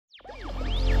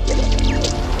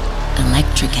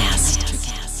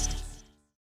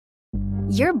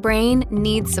Your brain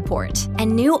needs support,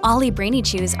 and new Ollie Brainy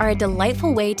Chews are a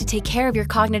delightful way to take care of your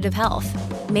cognitive health.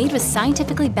 Made with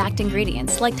scientifically backed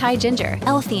ingredients like Thai ginger,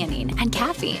 L-theanine, and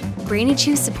caffeine, Brainy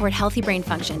Chews support healthy brain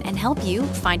function and help you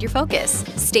find your focus,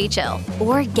 stay chill,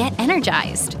 or get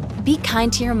energized. Be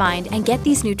kind to your mind and get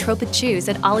these nootropic chews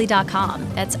at ollie.com.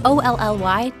 That's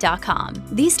OLLY.com.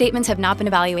 These statements have not been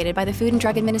evaluated by the Food and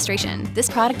Drug Administration. This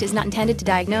product is not intended to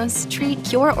diagnose, treat,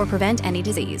 cure, or prevent any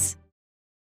disease.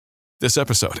 This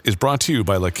episode is brought to you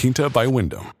by La Quinta by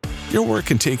Wyndham. Your work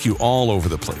can take you all over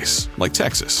the place, like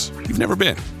Texas. You've never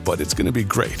been, but it's going to be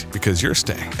great because you're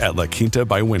staying at La Quinta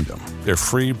by Wyndham. Their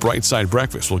free Bright Side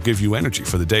breakfast will give you energy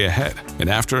for the day ahead. And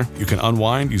after, you can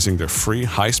unwind using their free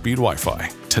high-speed Wi-Fi.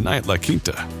 Tonight, La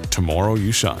Quinta. Tomorrow,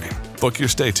 you shine. Book your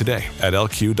stay today at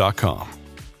lq.com.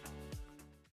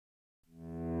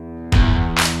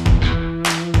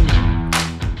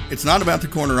 It's not about the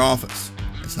corner office.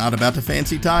 It's not about the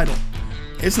fancy title.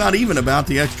 It's not even about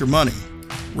the extra money.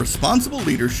 Responsible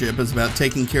leadership is about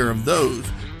taking care of those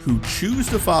who choose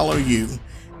to follow you,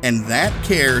 and that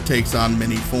care takes on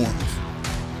many forms.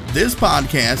 This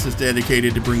podcast is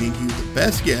dedicated to bringing you the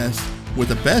best guests with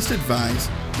the best advice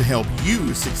to help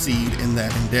you succeed in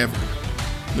that endeavor.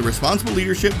 The Responsible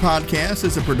Leadership Podcast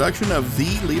is a production of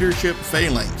The Leadership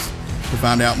Phalanx. To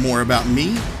find out more about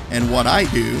me and what I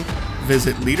do,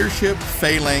 visit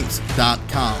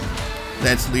leadershipphalanx.com.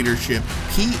 That's leadership,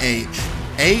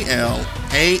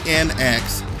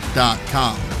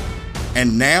 PHALANX.com.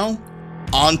 And now,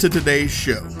 on to today's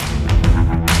show.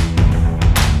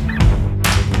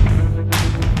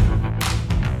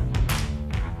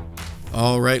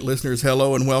 All right, listeners,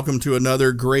 hello and welcome to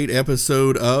another great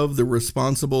episode of the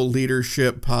Responsible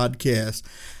Leadership Podcast.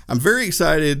 I'm very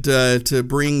excited to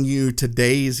bring you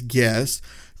today's guest,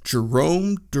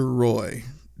 Jerome Deroy.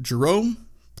 Jerome,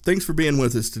 thanks for being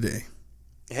with us today.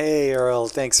 Hey, Earl.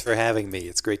 Thanks for having me.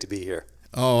 It's great to be here.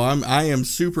 Oh, I am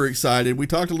super excited. We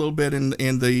talked a little bit in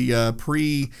the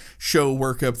pre-show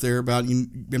work up there about,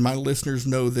 and my listeners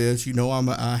know this,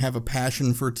 I have a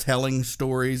passion for telling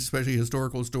stories, especially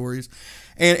historical stories,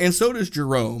 and so does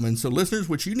Jerome. And so listeners,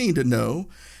 what you need to know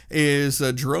is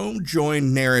Jerome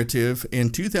joined Narrative in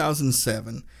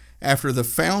 2007 after the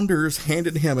founders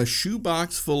handed him a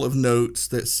shoebox full of notes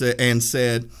that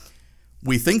said,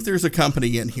 "We think there's a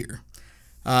company in here."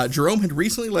 Jerome had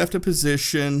recently left a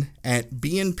position at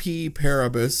BNP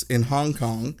Paribas in Hong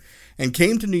Kong and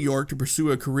came to New York to pursue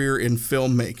a career in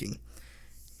filmmaking.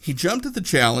 He jumped at the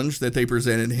challenge that they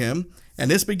presented him,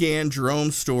 and this began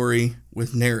Jerome's story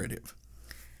with Narrative.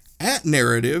 At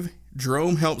Narrative,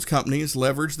 Jerome helps companies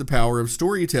leverage the power of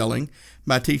storytelling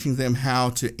by teaching them how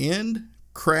to end,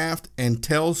 craft, and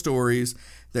tell stories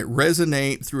that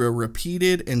resonate through a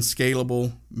repeated and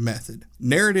scalable method.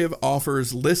 Narrative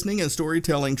offers listening and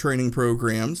storytelling training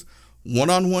programs,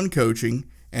 one-on-one coaching,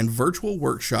 and virtual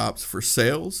workshops for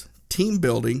sales, team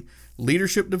building,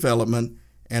 leadership development,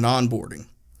 and onboarding.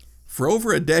 For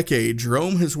over a decade,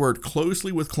 Jerome has worked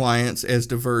closely with clients as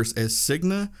diverse as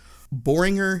Cigna,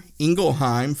 Boehringer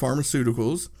Ingelheim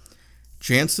Pharmaceuticals,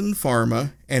 Janssen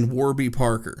Pharma, and Warby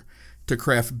Parker to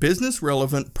craft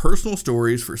business-relevant personal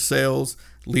stories for sales,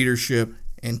 leadership,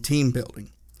 and team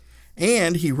building.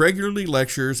 And he regularly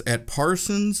lectures at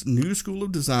Parsons New School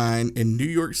of Design in New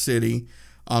York City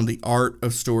on the art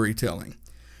of storytelling.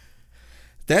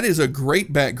 That is a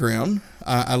great background.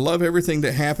 I love everything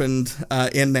that happened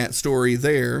in that story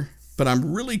there, but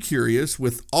I'm really curious,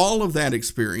 with all of that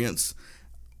experience,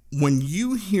 when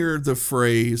you hear the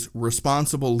phrase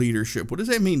responsible leadership, what does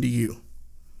that mean to you?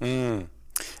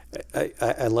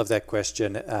 I love that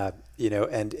question, and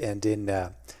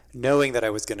in knowing that I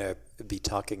was going to be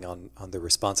talking on the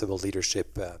Responsible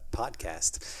Leadership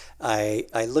podcast,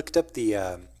 I looked up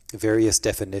the various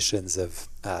definitions of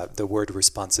the word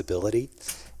responsibility,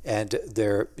 and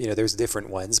there's different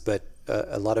ones, but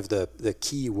a lot of the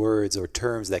key words or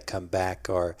terms that come back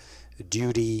are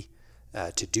duty,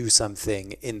 to do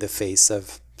something in the face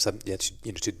of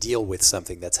to deal with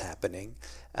something that's happening.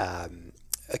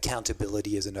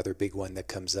 Accountability is another big one that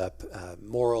comes up.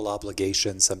 Moral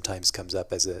obligation sometimes comes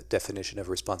up as a definition of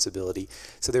responsibility.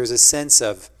 So there's a sense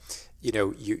of,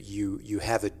 you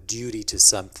have a duty to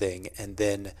something, and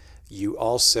then you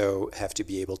also have to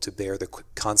be able to bear the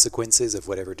consequences of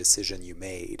whatever decision you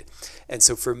made. And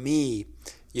so for me,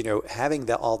 having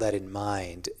all that in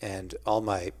mind, and all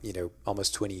my,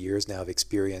 almost 20 years now of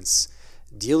experience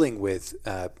dealing with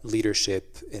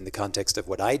leadership in the context of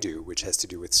what I do, which has to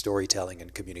do with storytelling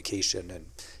and communication, and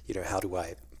how do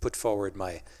I put forward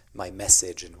my my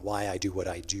message and why I do what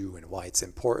I do and why it's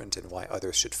important and why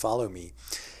others should follow me.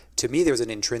 to me, there's an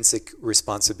intrinsic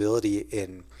responsibility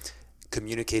in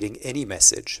communicating any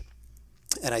message.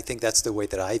 And I think that's the way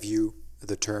that I view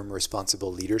the term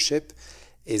responsible leadership,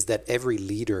 is that every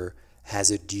leader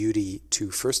has a duty to,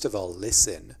 first of all,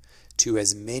 listen to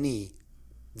as many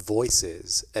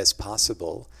voices as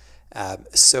possible,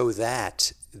 so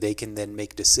that they can then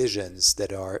make decisions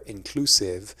that are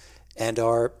inclusive and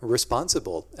are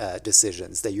responsible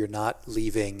decisions, that you're not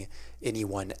leaving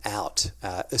anyone out,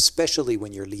 especially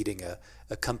when you're leading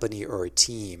a company or a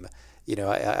team.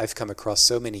 I've come across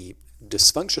so many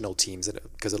dysfunctional teams,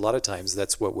 because a lot of times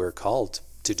that's what we're called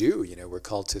to do. We're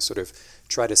called to sort of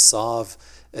try to solve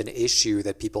an issue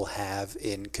that people have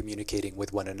in communicating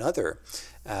with one another.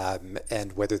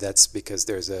 And whether that's because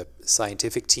there's a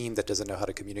scientific team that doesn't know how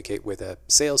to communicate with a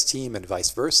sales team and vice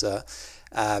versa,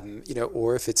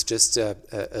 or if it's just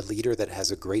a leader that has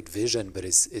a great vision but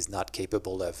is not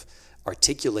capable of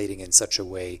articulating in such a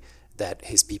way that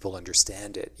his people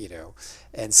understand it,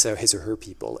 and so his or her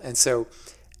people. And so,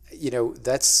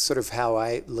 that's sort of how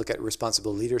I look at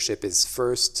responsible leadership. Is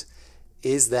first,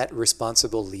 is that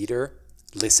responsible leader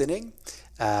listening?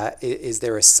 Is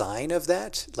there a sign of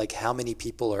that? Like how many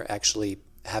people are actually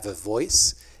have a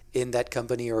voice in that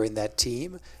company or in that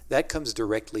team? That comes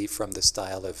directly from the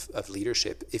style of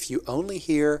leadership. If you only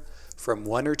hear from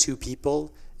one or two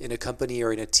people in a company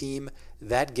or in a team,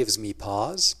 that gives me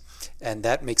pause. And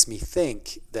that makes me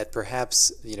think that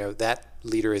perhaps, that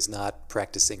leader is not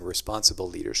practicing responsible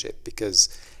leadership, because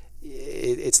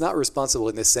it's not responsible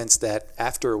in the sense that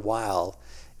after a while,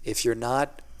 if you're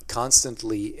not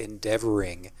constantly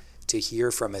endeavoring to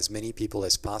hear from as many people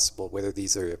as possible, whether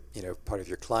these are, part of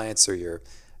your clients or your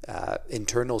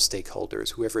internal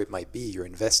stakeholders, whoever it might be, your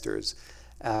investors,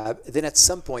 then at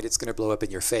some point it's going to blow up in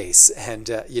your face. And,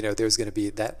 there's going to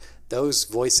be those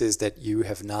voices that you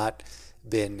have not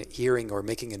been hearing or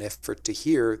making an effort to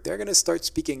hear, they're going to start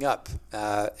speaking up,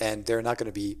 and they're not going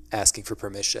to be asking for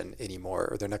permission anymore,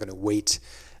 or they're not going to wait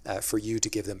for you to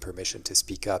give them permission to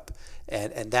speak up.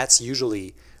 And that's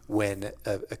usually when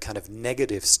a kind of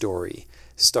negative story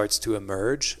starts to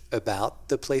emerge about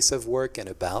the place of work and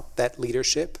about that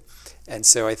leadership. And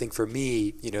so I think for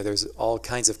me, there's all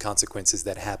kinds of consequences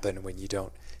that happen when you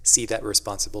don't see that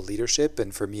responsible leadership.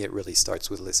 And for me, it really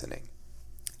starts with listening.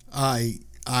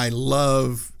 I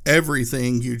love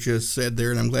everything you just said there,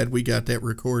 and I'm glad we got that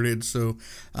recorded so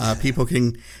people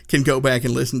can go back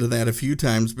and listen to that a few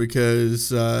times, because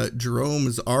Jerome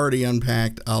has already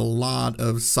unpacked a lot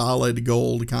of solid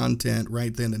gold content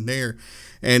right then and there.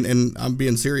 And I'm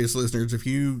being serious, listeners. If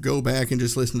you go back and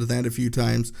just listen to that a few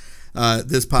times,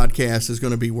 this podcast is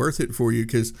going to be worth it for you,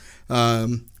 because,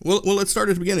 let's start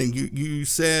at the beginning. You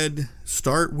said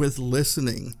start with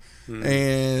listening.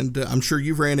 And I'm sure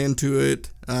you've ran into it,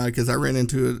 because I run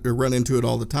into it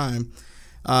all the time.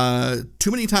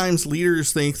 Too many times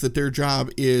leaders think that their job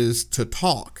is to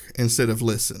talk instead of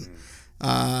listen.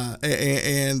 I'm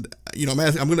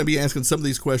going to be asking some of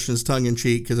these questions tongue in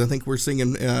cheek, because I think we're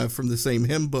singing from the same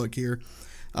hymn book here.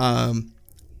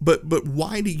 But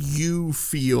why do you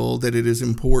feel that it is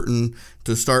important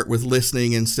to start with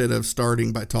listening instead of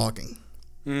starting by talking?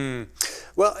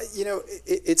 Well,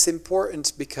 it's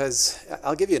important because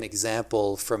I'll give you an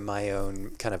example from my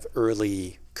own kind of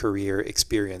early career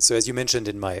experience. So as you mentioned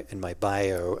in my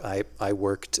bio, I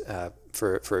worked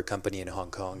for a company in Hong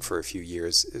Kong for a few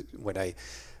years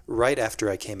right after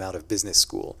I came out of business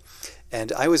school.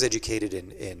 And I was educated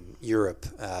in Europe.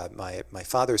 My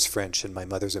father's French and my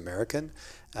mother's American.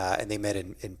 And they met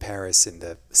in Paris in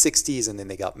the 60s, and then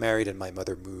they got married, and my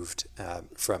mother moved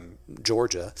from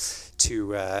Georgia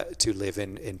to live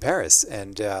in Paris,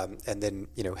 and then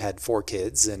had 4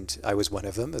 kids, and I was one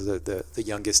of them, the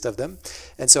youngest of them.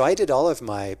 And so I did all of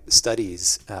my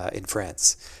studies in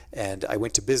France, and I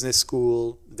went to business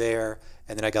school there,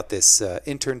 and then I got this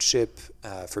internship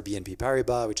for BNP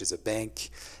Paribas, which is a bank.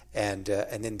 And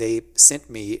then they sent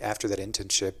me, after that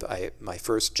internship, my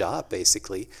first job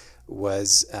basically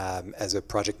was as a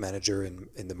project manager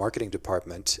in the marketing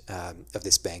department of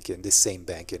this same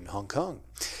bank in Hong Kong.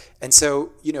 And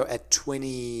so, at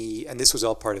 20, and this was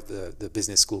all part of the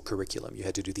business school curriculum. You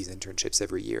had to do these internships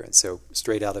every year. And so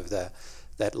straight out of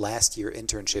that last year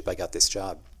internship, I got this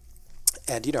job.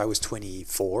 And, I was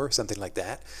 24, something like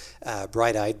that,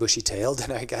 bright-eyed, bushy-tailed,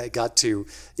 and I got to,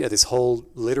 this whole,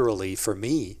 literally, for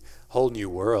me, whole new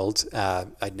world.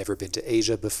 I'd never been to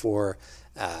Asia before,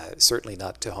 certainly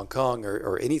not to Hong Kong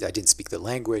or any. I didn't speak the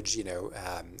language,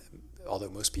 although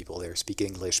most people there speak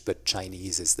English, but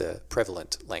Chinese is the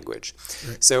prevalent language.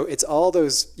 Right. So it's all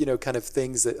those, kind of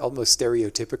things that almost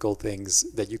stereotypical things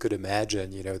that you could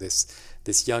imagine,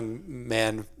 this young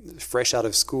man fresh out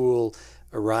of school,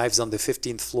 arrives on the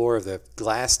 15th floor of the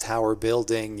glass tower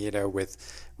building,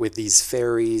 with these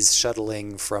ferries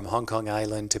shuttling from Hong Kong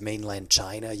Island to mainland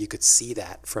China. You could see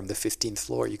that from the 15th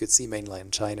floor. You could see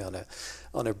mainland China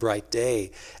on a bright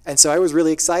day. And so I was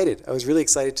really excited. I was really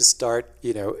excited to start,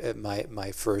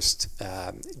 my first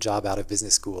job out of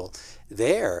business school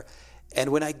there.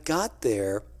 And when I got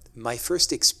there, my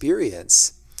first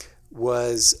experience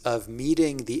was of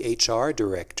meeting the HR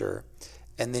director.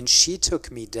 And then she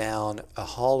took me down a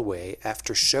hallway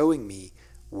after showing me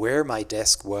where my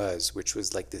desk was, which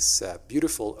was like this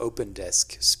beautiful open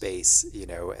desk space,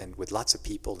 and with lots of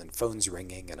people and phones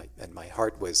ringing, and my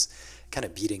heart was kind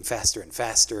of beating faster and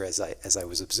faster as I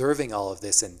was observing all of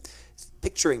this and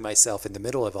picturing myself in the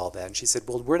middle of all that. And she said,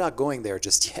 "Well, we're not going there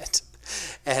just yet."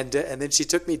 And then she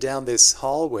took me down this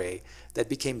hallway that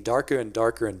became darker and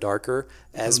darker and darker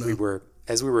as we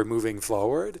were moving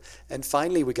forward. And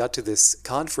finally, we got to this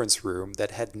conference room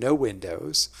that had no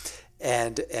windows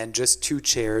and just two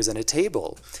chairs and a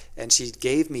table. And she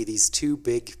gave me these two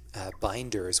big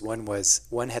binders.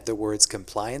 One had the words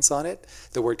compliance on it,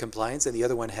 the word compliance, and the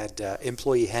other one had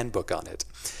employee handbook on it.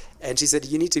 And she said,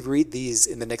 "You need to read these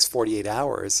in the next 48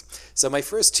 hours. So my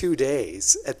first 2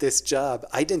 days at this job,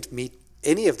 I didn't meet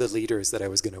any of the leaders that I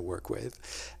was going to work with.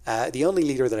 The only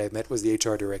leader that I met was the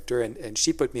HR director, and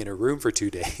she put me in a room for 2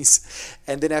 days.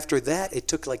 And then after that, it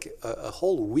took like a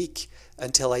whole week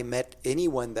until I met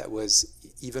anyone that was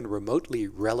even remotely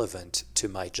relevant to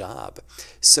my job.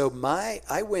 So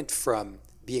I went from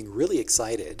being really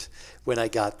excited when I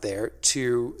got there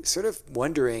to sort of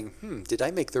wondering, did I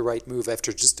make the right move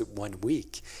after just 1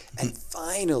 week? And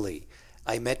finally,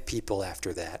 I met people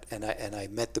after that, and I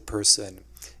met the person,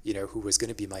 who was going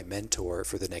to be my mentor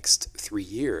for the next 3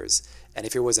 years. And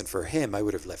if it wasn't for him, I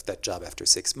would have left that job after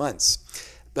 6 months.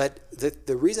 But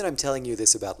the reason I'm telling you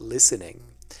this about listening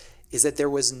is that there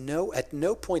was at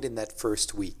no point in that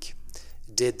first week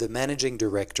did the managing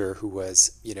director, who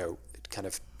was, kind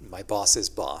of my boss's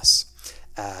boss,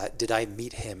 did I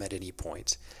meet him at any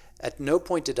point. At no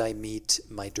point did I meet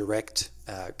my direct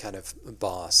kind of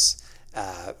boss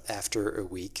after a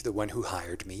week, the one who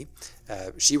hired me.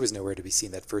 She was nowhere to be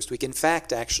seen that first week. In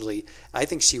fact, actually, I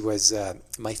think she was,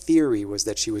 my theory was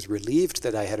that she was relieved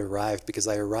that I had arrived, because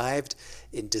I arrived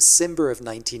in December of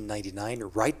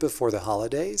 1999, right before the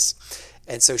holidays.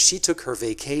 And so she took her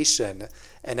vacation,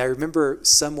 and I remember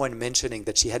someone mentioning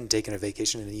that she hadn't taken a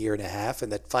vacation in a year and a half,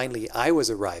 and that finally I was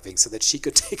arriving so that she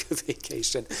could take a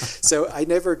vacation. So I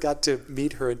never got to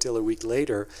meet her until a week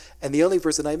later, and the only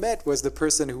person I met was the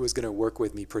person who was going to work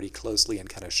with me pretty closely and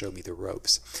kind of show me the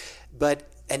ropes.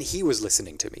 And he was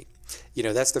listening to me.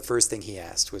 That's the first thing he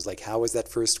asked, was like, how was that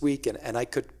first week? And I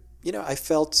could, I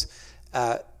felt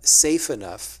safe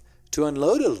enough to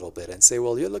unload a little bit and say,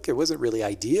 well, look, it wasn't really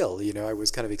ideal. I was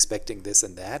kind of expecting this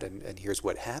and that, and here's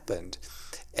what happened.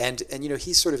 And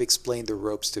he sort of explained the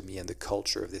ropes to me and the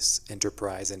culture of this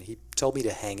enterprise, and he told me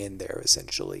to hang in there,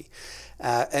 essentially.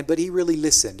 But he really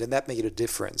listened, and that made a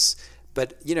difference.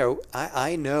 But,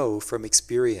 I know from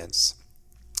experience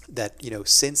that,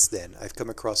 since then, I've come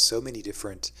across so many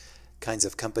different kinds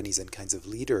of companies and kinds of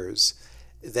leaders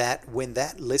that when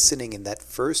that listening in that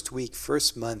first week,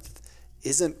 first month,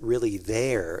 isn't really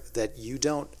there, that you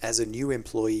don't, as a new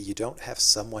employee, you don't have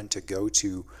someone to go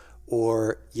to,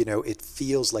 or, it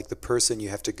feels like the person you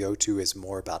have to go to is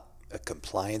more about a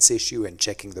compliance issue and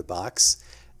checking the box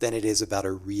than it is about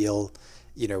a real,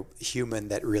 human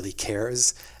that really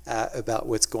cares about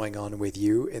what's going on with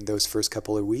you in those first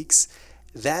couple of weeks.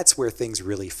 That's where things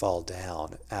really fall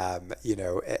down, and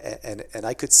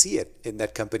I could see it in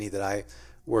that company that I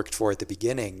worked for at the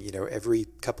beginning. Every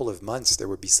couple of months there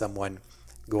would be someone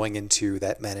going into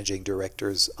that managing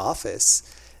director's office,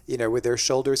 with their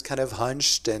shoulders kind of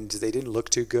hunched and they didn't look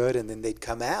too good, and then they'd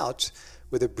come out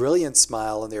with a brilliant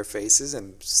smile on their faces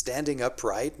and standing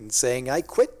upright and saying, "I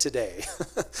quit today."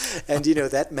 And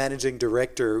that managing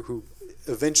director, who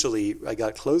eventually I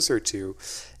got closer to,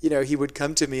 he would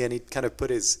come to me and he'd kind of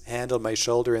put his hand on my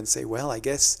shoulder and say, "Well, I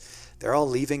guess they're all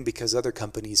leaving because other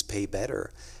companies pay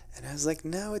better." And I was like,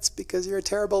 "No, it's because you're a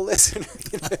terrible listener.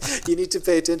 You need to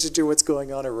pay attention to what's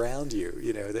going on around you."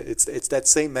 It's that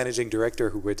same managing director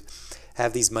who would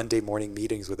have these Monday morning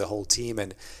meetings with the whole team,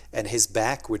 and his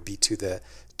back would be to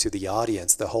the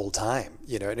audience the whole time.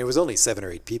 And it was only 7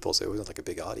 or 8 people, so it wasn't like a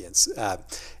big audience.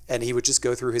 And he would just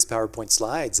go through his PowerPoint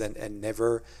slides and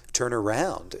never turn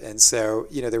around. And so,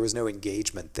 there was no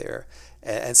engagement there.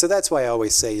 And so that's why I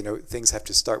always say, things have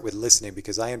to start with listening,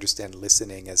 because I understand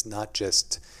listening as not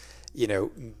just,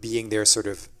 being there sort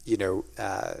of,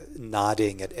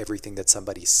 nodding at everything that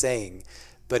somebody's saying,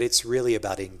 but it's really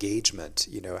about engagement.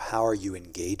 How are you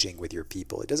engaging with your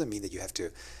people? It doesn't mean that you have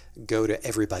to go to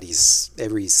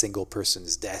every single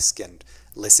person's desk and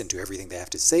listen to everything they have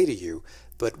to say to you,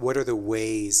 but what are the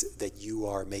ways that you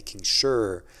are making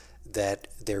sure that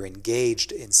they're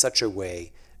engaged in such a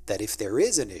way that if there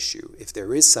is an issue, if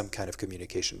there is some kind of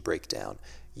communication breakdown,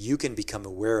 you can become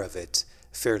aware of it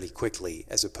fairly quickly,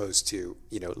 as opposed to,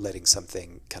 letting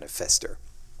something kind of fester.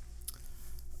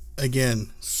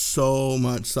 Again, so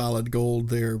much solid gold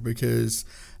there, because,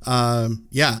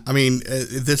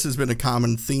 this has been a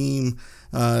common theme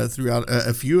throughout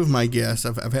a few of my guests.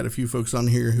 I've had a few folks on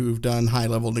here who've done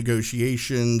high-level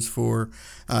negotiations for,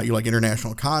 like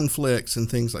international conflicts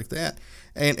and things like that.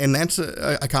 And that's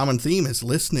a common theme, is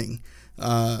listening.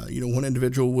 One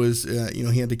individual was,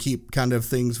 he had to keep kind of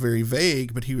things very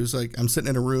vague, but he was like, I'm sitting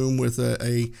in a room with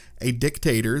a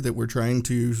dictator that we're trying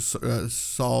to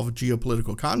solve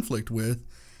geopolitical conflict with.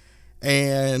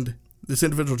 And this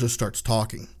individual just starts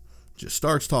talking, just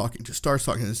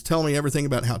telling me everything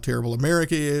about how terrible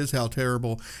America is, how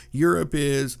terrible Europe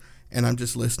is. And I'm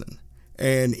just listening.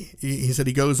 And he said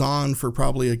he goes on for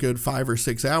probably a good 5 or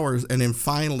 6 hours. And then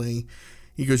finally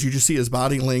he goes, you just see his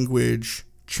body language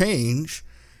change,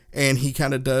 and he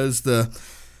kind of does the,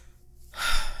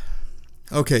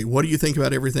 okay, what do you think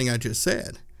about everything I just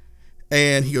said?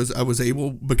 And he goes,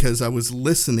 because I was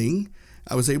listening,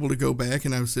 I was able to go back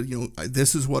and I said,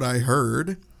 this is what I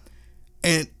heard.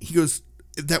 And he goes,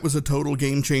 that was a total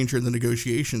game changer in the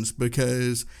negotiations,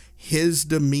 because his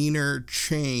demeanor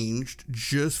changed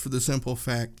just for the simple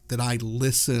fact that I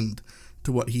listened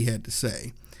to what he had to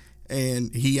say.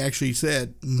 And he actually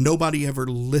said, nobody ever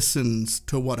listens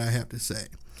to what I have to say.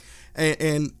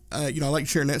 And I like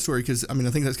sharing that story because, I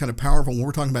think that's kind of powerful. When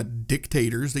we're talking about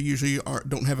dictators, they usually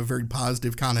don't have a very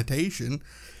positive connotation.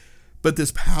 But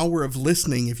this power of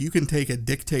listening, if you can take a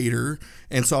dictator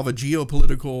and solve a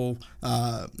geopolitical,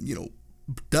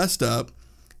 dust up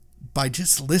by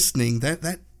just listening,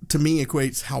 that to me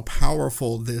equates how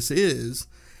powerful this is.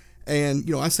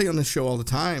 And, I say on this show all the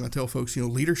time, I tell folks,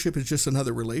 leadership is just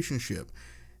another relationship,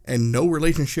 and no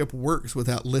relationship works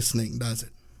without listening, does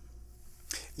it?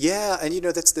 Yeah. And,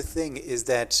 that's the thing, is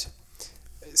that,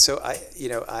 so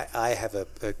I have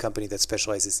a company that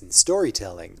specializes in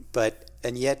storytelling,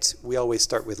 and yet we always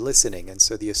start with listening. And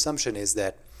so the assumption is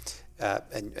that,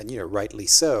 rightly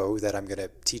so, that I'm going to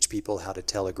teach people how to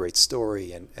tell a great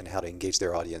story and how to engage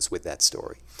their audience with that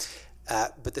story.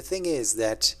 But the thing is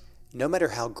that no matter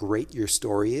how great your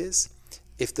story is,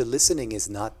 if the listening is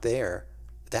not there,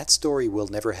 that story will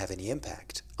never have any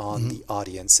impact on the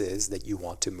audiences that you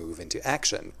want to move into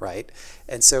action, right?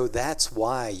 And so that's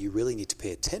why you really need to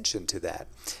pay attention to that.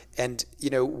 And,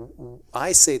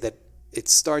 I say that it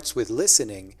starts with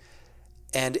listening,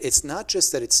 and it's not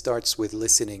just that it starts with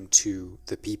listening to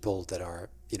the people that are,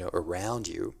 around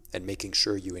you and making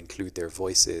sure you include their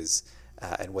voices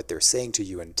and what they're saying to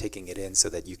you and taking it in so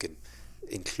that you can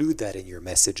include that in your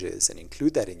messages and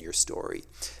include that in your story.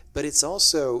 But it's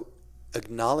also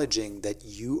acknowledging that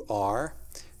you are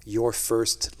your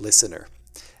first listener.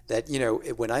 That,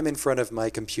 when I'm in front of my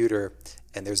computer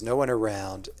and there's no one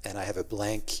around and I have a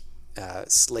blank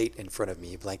slate in front of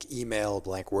me, blank email,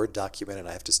 blank Word document, and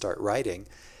I have to start writing,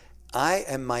 I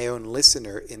am my own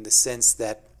listener in the sense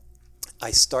that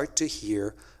I start to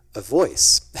hear a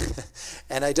voice.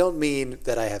 And I don't mean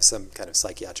that I have some kind of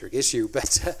psychiatric issue,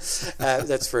 but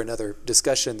that's for another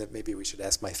discussion that maybe we should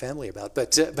ask my family about.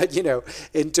 But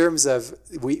in terms of,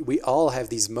 we all have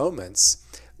these moments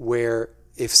where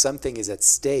if something is at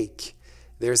stake,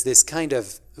 there's this kind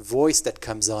of voice that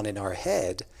comes on in our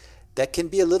head that can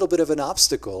be a little bit of an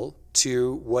obstacle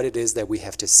to what it is that we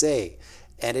have to say.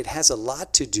 And it has a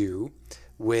lot to do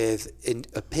with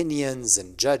opinions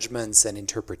and judgments and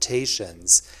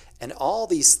interpretations and all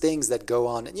these things that go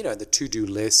on, the to-do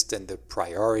list and the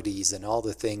priorities and all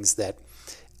the things that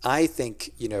I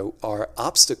think, are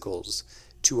obstacles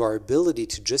to our ability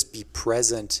to just be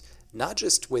present, not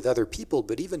just with other people,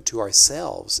 but even to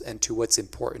ourselves and to what's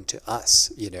important to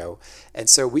us, And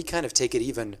so we kind of take it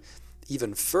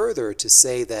even further to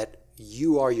say that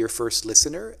you are your first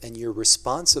listener and you're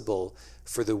responsible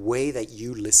for the way that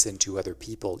you listen to other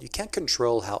people. You can't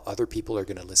control how other people are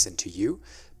going to listen to you,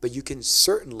 but you can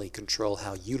certainly control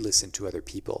how you listen to other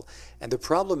people. And the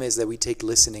problem is that we take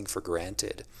listening for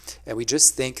granted. And we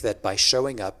just think that by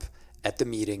showing up at the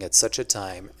meeting at such a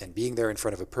time and being there in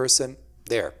front of a person,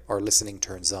 there, our listening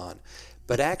turns on.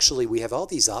 But actually, we have all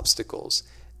these obstacles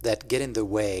that get in the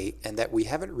way and that we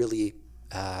haven't really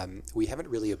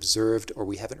observed or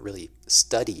we haven't really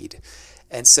studied.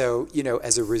 And so,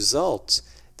 as a result,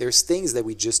 there's things that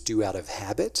we just do out of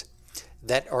habit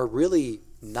that are really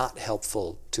not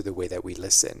helpful to the way that we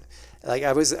listen. Like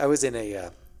I was in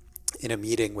a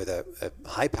meeting with a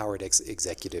high-powered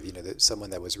executive, someone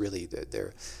that was really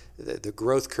the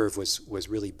growth curve was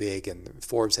really big, and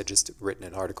Forbes had just written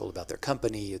an article about their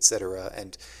company, et cetera,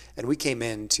 and we came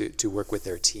in to work with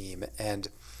their team, and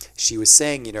she was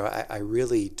saying, I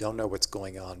really don't know what's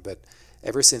going on, but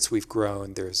ever since we've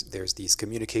grown, there's these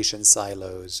communication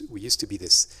silos. We used to be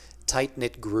this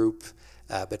tight-knit group,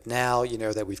 but now,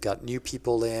 that we've got new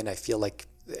people in, I feel like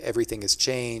everything has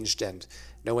changed, and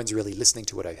no one's really listening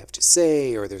to what I have to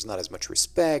say, or there's not as much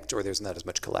respect, or there's not as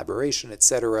much collaboration,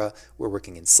 etc. We're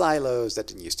working in silos. That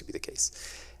didn't used to be the case.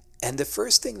 And the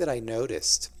first thing that I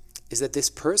noticed is that this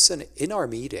person in our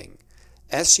meeting,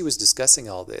 as she was discussing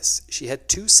all this, she had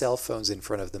 2 cell phones in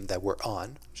front of them that were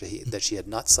on, that she had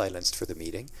not silenced for the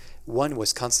meeting. One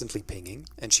was constantly pinging,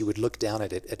 and she would look down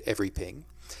at it at every ping.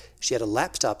 She had a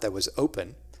laptop that was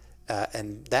open,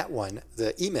 and that one,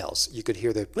 the emails, you could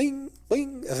hear the bling,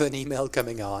 bling of an email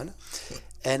coming on.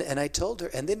 And I told her,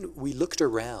 and then we looked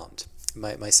around,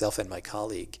 myself and my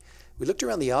colleague, we looked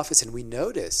around the office and we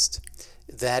noticed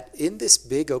that in this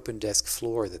big open desk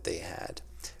floor that they had,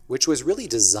 which was really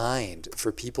designed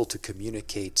for people to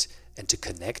communicate and to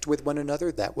connect with one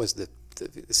another, that was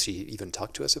she even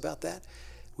talked to us about that.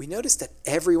 We noticed that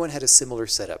everyone had a similar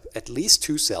setup, at least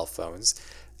 2 cell phones,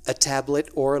 a tablet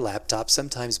or a laptop,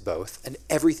 sometimes both, and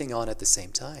everything on at the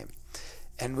same time.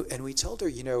 And we told her,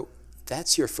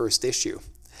 that's your first issue.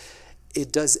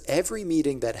 Does every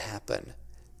meeting that happen,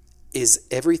 is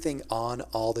everything on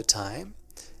all the time?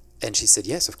 And she said,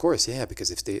 yes, of course, yeah, because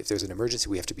if there's an emergency,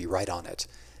 we have to be right on it.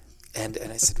 And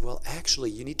I said, well, actually,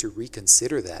 you need to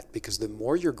reconsider that, because the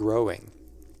more you're growing,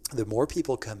 the more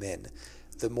people come in,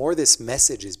 the more this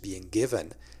message is being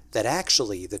given that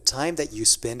actually the time that you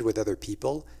spend with other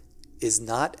people is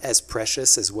not as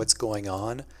precious as what's going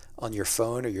on your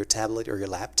phone or your tablet or your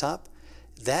laptop.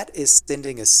 That is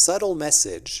sending a subtle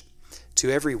message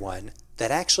to everyone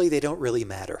that actually they don't really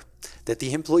matter, that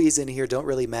the employees in here don't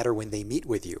really matter when they meet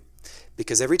with you.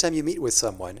 Because every time you meet with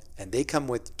someone and they come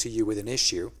to you with an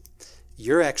issue,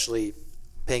 you're actually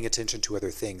paying attention to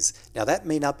other things. Now, that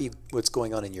may not be what's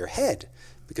going on in your head,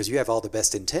 because you have all the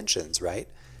best intentions, right?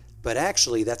 But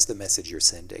actually, that's the message you're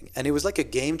sending. And it was like a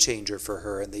game changer for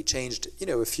her, and they changed,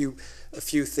 a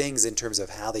few things in terms of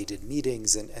how they did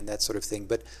meetings and that sort of thing.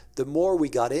 But the more we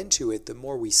got into it, the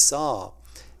more we saw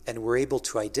and were able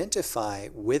to identify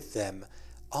with them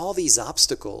all these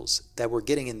obstacles that were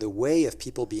getting in the way of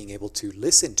people being able to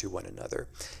listen to one another.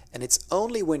 And it's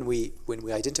only when we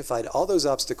identified all those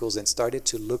obstacles and started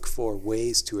to look for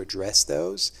ways to address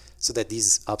those so that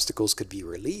these obstacles could be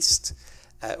released,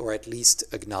 or at least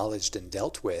acknowledged and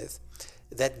dealt with,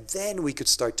 that then we could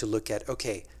start to look at,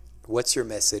 okay, what's your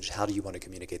message? How do you want to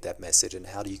communicate that message? And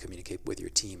how do you communicate with your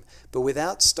team? But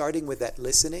without starting with that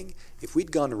listening, if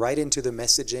we'd gone right into the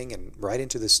messaging and right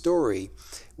into the story,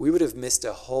 we would have missed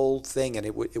a whole thing, and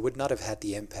it would not have had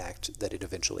the impact that it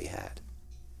eventually had.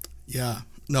 Yeah.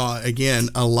 No, again,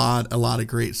 a lot of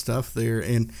great stuff there.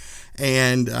 And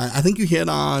I think you hit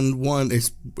on one,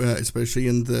 especially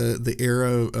in the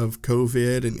era of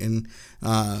COVID and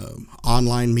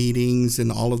online meetings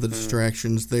and all of the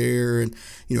distractions there. And,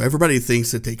 everybody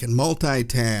thinks that they can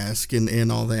multitask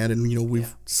and all that. And,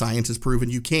 science has proven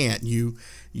you can't.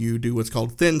 You do what's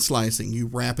called thin slicing. You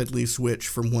rapidly switch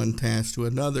from one task to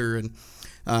another. And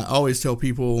I always tell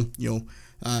people,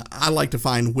 I like to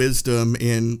find wisdom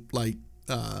in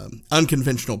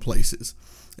unconventional places.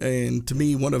 And to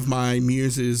me, one of my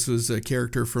muses was a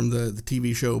character from the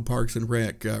TV show Parks and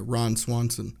Rec, Ron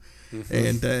Swanson. Mm-hmm.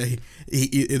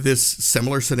 And this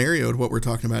similar scenario to what we're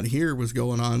talking about here was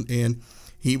going on, and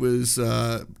he was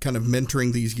kind of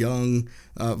mentoring these young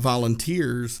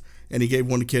volunteers, and he gave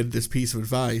one kid this piece of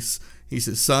advice. He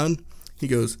says, son, he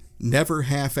goes, never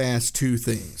half-ass 2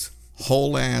 things,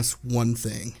 whole-ass 1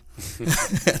 thing.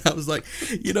 And I was like,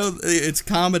 it's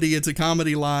comedy. It's a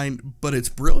comedy line, but it's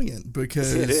brilliant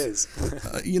because it is.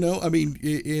 You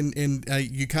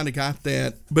kind of got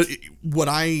that. But what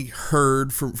I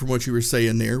heard from what you were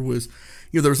saying there was,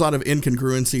 there was a lot of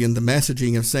incongruency in the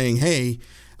messaging of saying, hey,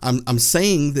 I'm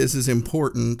saying this is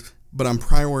important, but I'm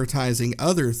prioritizing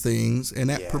other things, and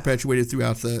that perpetuated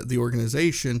throughout the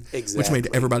organization, which made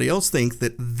everybody else think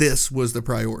that this was the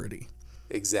priority.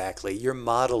 Exactly. You're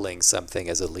modeling something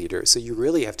as a leader, so you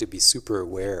really have to be super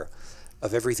aware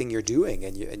of everything you're doing,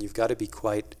 and you've got to be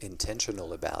quite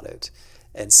intentional about it.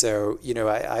 And so,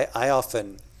 I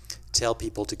often tell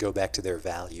people to go back to their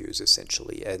values,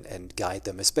 essentially, and guide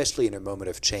them, especially in a moment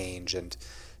of change. And,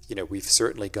 we've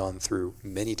certainly gone through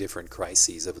many different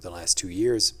crises over the last 2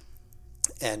 years.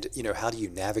 And, how do you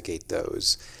navigate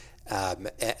those?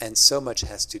 And so much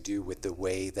has to do with the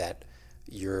way that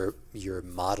you're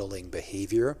modeling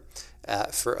behavior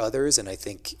for others. And I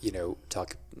think,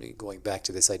 going back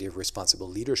to this idea of responsible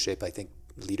leadership, I think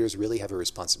leaders really have a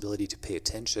responsibility to pay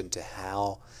attention to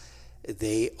how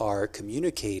they are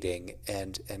communicating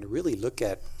and really look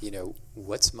at,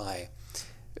 what's my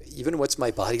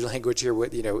body language here,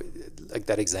 like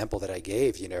that example that I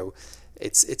gave,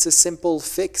 it's a simple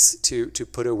fix to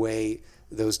put away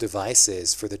those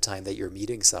devices for the time that you're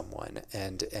meeting someone,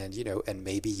 and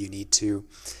maybe you need to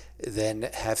then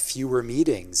have fewer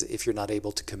meetings if you're not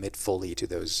able to commit fully to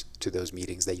those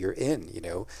meetings that you're in.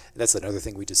 And that's another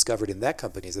thing we discovered in that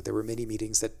company, is that there were many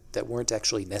meetings that weren't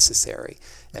actually necessary,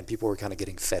 and people were kind of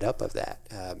getting fed up of that,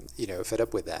 fed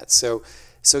up with that. So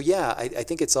yeah, I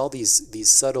think it's all these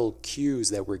subtle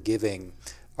cues that we're giving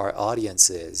our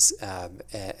audiences,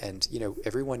 and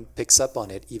everyone picks up on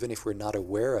it, even if we're not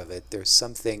aware of it. There's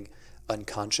something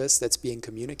unconscious that's being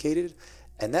communicated,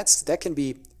 and that can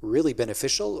be really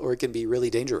beneficial, or it can be really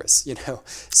dangerous.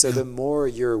 So the more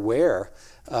you're aware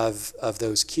of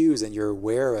those cues, and you're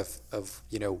aware of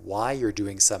why you're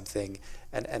doing something,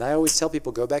 and I always tell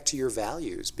people, go back to your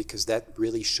values, because that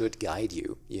really should guide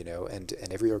you. And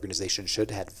every organization should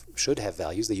have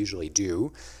values. They usually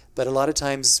do. But a lot of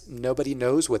times nobody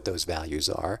knows what those values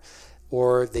are,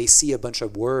 or they see a bunch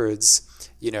of words,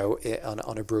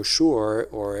 on a brochure,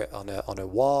 or on a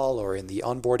wall, or in the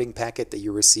onboarding packet that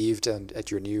you received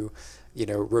at your new,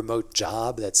 remote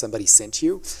job that somebody sent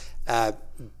you.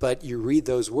 But you read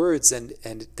those words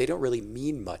and they don't really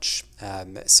mean much.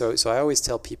 So I always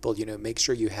tell people, make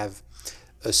sure you have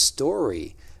a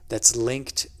story that's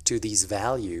linked to these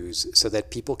values, so that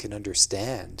people can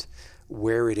understand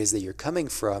where it is that you're coming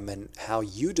from and how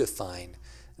you define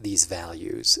these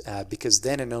values, because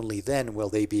then and only then will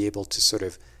they be able to sort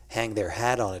of hang their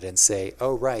hat on it and say,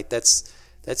 oh, right, that's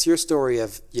your story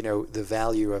of, the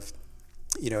value of,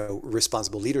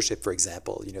 responsible leadership, for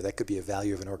example. That could be a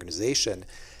value of an organization,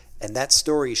 and that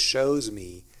story shows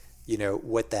me,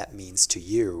 what that means to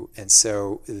you. And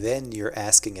so then you're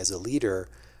asking, as a leader,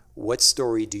 what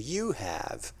story do you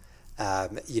have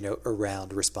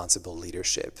around responsible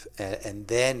leadership, and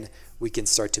then we can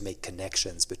start to make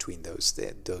connections between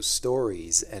those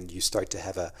stories, and you start to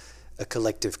have a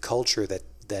collective culture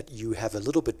that you have a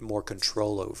little bit more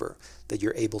control over, that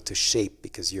you're able to shape,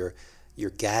 because you're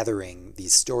gathering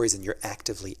these stories, and you're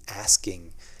actively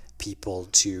asking people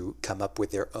to come up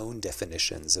with their own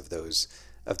definitions of those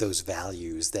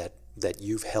values that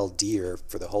you've held dear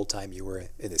for the whole time you were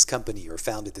in this company or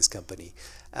founded this company.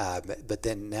 But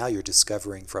then now you're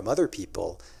discovering from other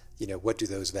people, what do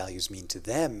those values mean to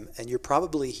them? And you're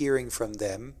probably hearing from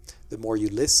them, the more you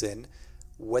listen,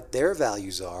 what their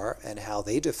values are and how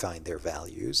they define their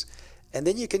values. And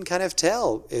then you can kind of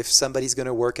tell if somebody's going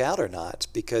to work out or not,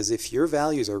 because if your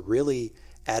values are really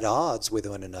at odds with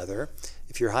one another,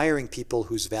 if you're hiring people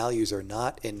whose values are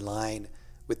not in line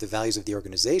with the values of the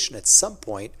organization, at some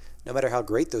point, no matter how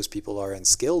great those people are and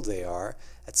skilled they are,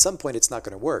 at some point it's not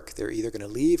going to work. They're either going to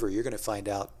leave, or you're going to find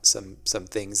out some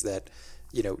things that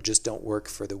just don't work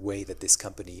for the way that this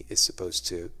company is supposed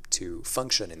to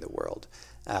function in the world.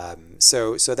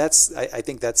 So that's, I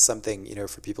think that's something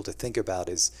for people to think about,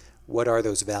 is what are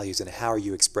those values and how are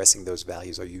you expressing those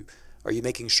values? Are you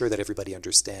making sure that everybody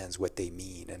understands what they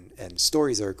mean? And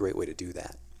stories are a great way to do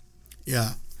that.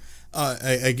 Yeah.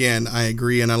 Again, I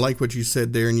agree, and I like what you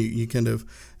said there, and you kind of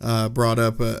brought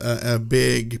up a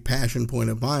big passion point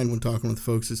of mine when talking with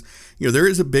folks is, there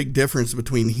is a big difference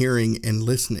between hearing and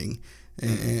listening,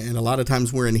 and a lot of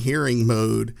times we're in hearing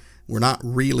mode, we're not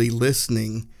really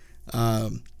listening,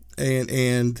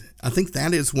 and I think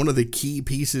that is one of the key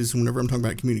pieces whenever I'm talking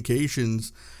about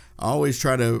communications. I always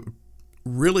try to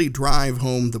really drive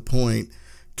home the point.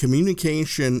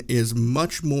 Communication is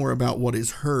much more about what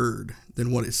is heard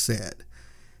than what is said.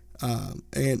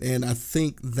 And I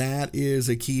think that is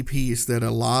a key piece that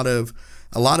a lot of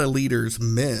leaders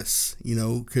miss,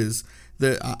 because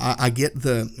I get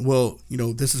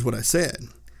this is what I said.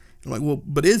 I'm like, well,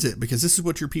 but is it? Because this is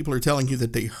what your people are telling you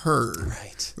that they heard.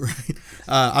 Right. Right.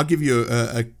 I'll give you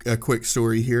a quick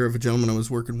story here of a gentleman I was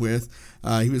working with.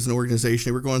 He was an organization.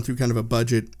 They were going through kind of a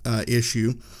budget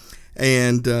issue.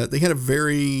 And they had a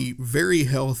very, very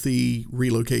healthy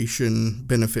relocation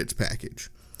benefits package.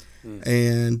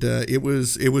 And it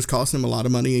was costing them a lot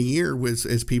of money a year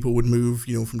as people would move,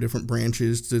 from different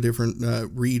branches to different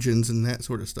regions and that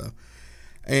sort of stuff.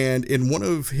 And in one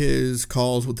of his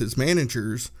calls with his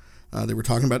managers, They were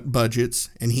talking about budgets,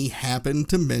 and he happened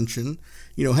to mention,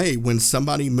 hey, when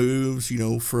somebody moves,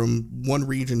 from one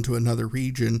region to another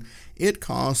region, it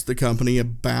costs the company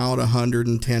about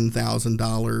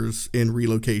 $110,000 in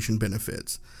relocation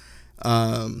benefits.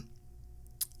 Lo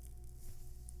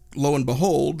and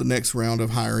behold, the next round of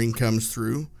hiring comes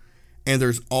through, and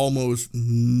there's almost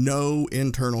no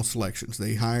internal selections.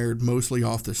 They hired mostly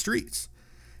off the streets.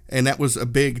 And that was a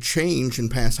big change in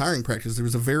past hiring practice. There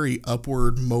was a very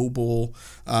upward mobile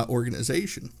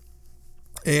organization,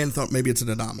 and thought maybe it's an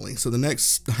anomaly. So the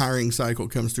next hiring cycle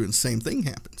comes through and the same thing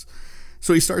happens.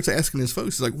 So he starts asking his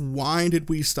folks, he's like, why did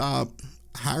we stop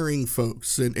hiring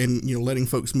folks and letting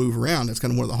folks move around? That's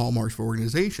kind of one of the hallmarks of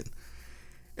organization.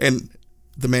 And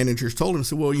the managers told him,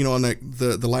 said, well, on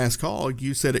the last call,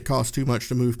 you said it cost too much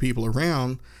to move people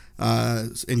around.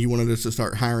 And you wanted us to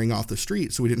start hiring off the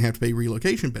street so we didn't have to pay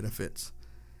relocation benefits.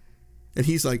 And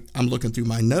he's like, I'm looking through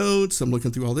my notes. I'm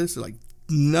looking through all this. Like,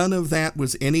 none of that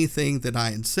was anything that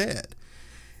I had said.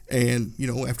 And,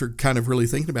 after kind of really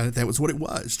thinking about it, that was what it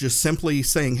was. Just simply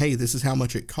saying, hey, this is how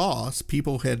much it costs.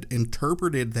 People had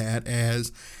interpreted that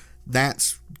as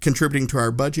that's contributing to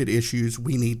our budget issues.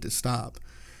 We need to stop.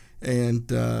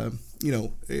 And,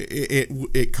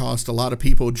 it cost a lot of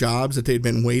people jobs that they'd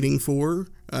been waiting for.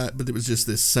 But it was just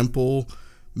this simple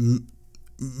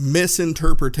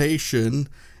misinterpretation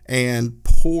and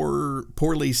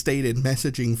poorly stated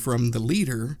messaging from the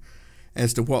leader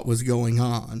as to what was going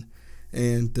on.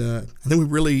 And I think we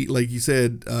really, like you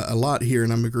said, a lot here,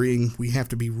 and I'm agreeing, we have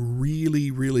to be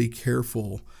really, really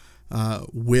careful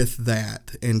with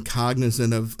that and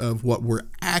cognizant of what we're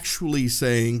actually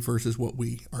saying versus what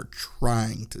we are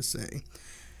trying to say.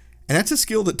 And that's a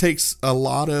skill that takes a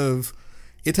lot of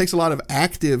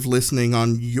active listening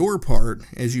on your part,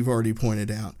 as you've already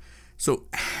pointed out. So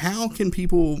how can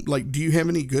people, do you have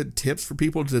any good tips for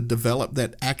people to develop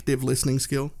that active listening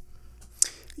skill?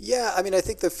 Yeah, I mean, I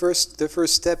think the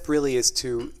first step really is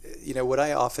to, what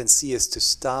I often see is to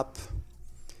stop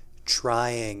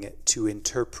trying to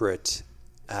interpret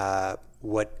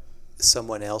what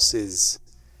someone else's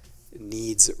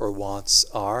needs or wants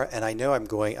are. And I know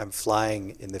I'm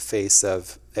flying in the face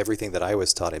of everything that I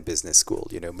was taught in business school.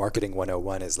 Marketing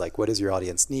 101 is like, what does your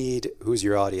audience need? Who's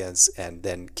your audience? And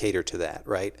then cater to that,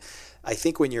 right? I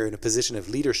think when you're in a position of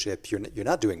leadership, you're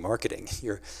not doing marketing.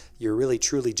 You're really,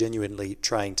 truly, genuinely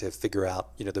trying to figure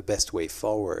out, the best way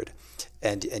forward.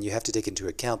 And you have to take into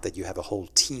account that you have a whole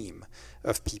team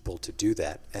of people to do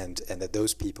that, and that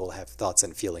those people have thoughts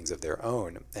and feelings of their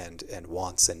own and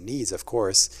wants and needs, of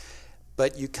course.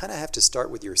 But you kind of have to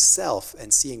start with yourself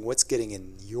and seeing what's getting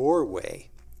in your way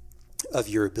of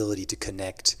your ability to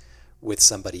connect with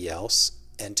somebody else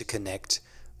and to connect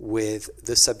with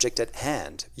the subject at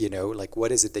hand.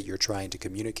 What is it that you're trying to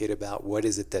communicate about? What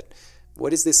is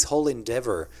this whole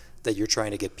endeavor that you're trying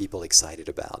to get people excited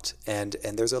about? And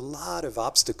there's a lot of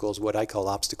obstacles, what I call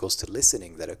obstacles to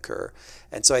listening, that occur.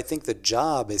 And so I think the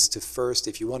job is to first,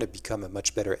 if you want to become a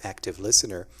much better active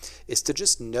listener, is to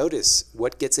just notice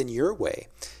what gets in your way.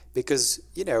 Because,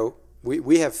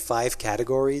 we have 5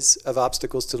 categories of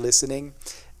obstacles to listening,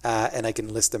 and I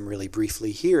can list them really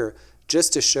briefly here,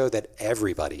 just to show that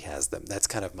everybody has them. That's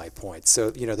kind of my point. So,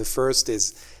 the first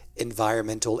is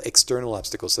environmental external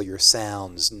obstacles. So your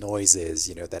sounds, noises,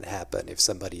 that happen. If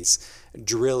somebody's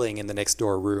drilling in the next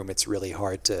door room, it's really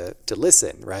hard to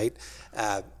listen, right?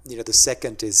 The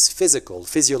second is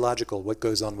physiological, what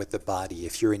goes on with the body.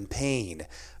 If you're in pain,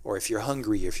 or if you're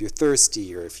hungry, or if you're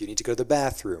thirsty, or if you need to go to the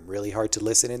bathroom, really hard to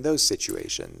listen in those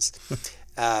situations.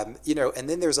 And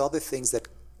then there's all the things that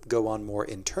go on more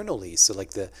internally. So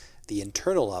like the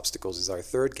internal obstacles is our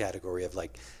third category of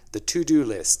the to-do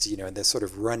list, and the sort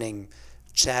of running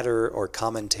chatter or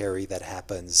commentary that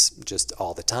happens just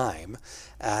all the time,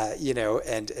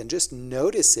 and just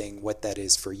noticing what that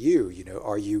is for you.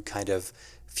 Are you kind of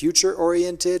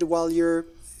future-oriented while you're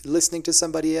listening to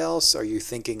somebody else? Are you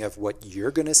thinking of what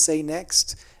you're going to say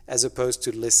next, as opposed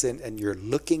to listen, and you're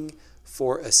looking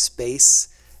for a space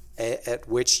at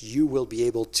which you will be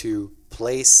able to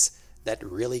place that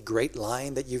really great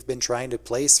line that you've been trying to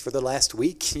place for the last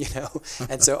week,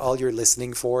 and so all you're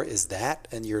listening for is that,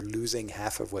 and you're losing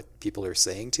half of what people are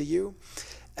saying to you.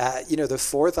 The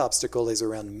fourth obstacle is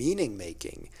around meaning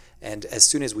making. And as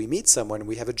soon as we meet someone,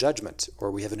 we have a judgment, or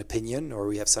we have an opinion, or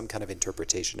we have some kind of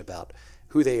interpretation about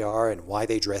who they are and why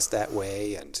they dress that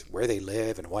way and where they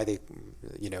live and why they,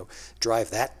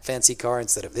 drive that fancy car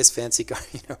instead of this fancy car,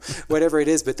 whatever it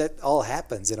is. But that all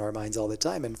happens in our minds all the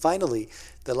time. And finally,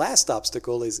 the last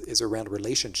obstacle is around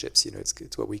relationships.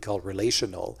 It's what we call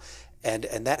relational. And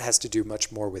that has to do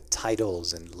much more with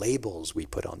titles and labels we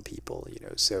put on people,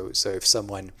 So if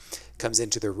someone comes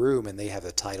into the room and they have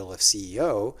a title of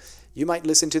CEO, you might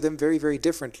listen to them very, very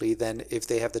differently than if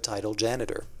they have the title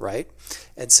janitor, right?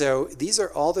 And so these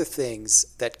are all the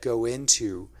things that go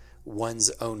into one's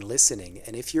own listening.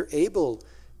 And if you're able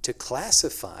to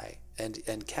classify and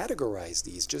categorize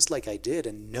these, just like I did,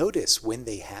 and notice when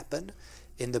they happen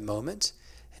in the moment,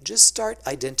 and just start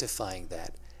identifying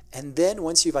that. And then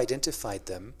once you've identified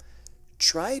them,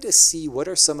 try to see what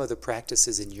are some of the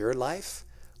practices in your life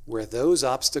where those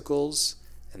obstacles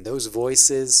and those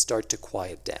voices start to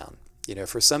quiet down.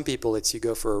 For some people, it's you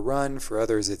go for a run. For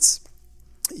others, it's,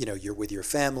 you're with your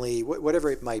family,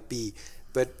 whatever it might be.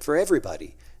 But for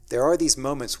everybody, there are these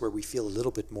moments where we feel a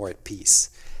little bit more at peace.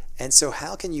 And so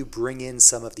how can you bring in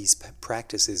some of these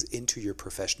practices into your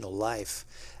professional life?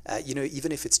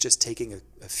 Even if it's just taking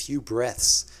a few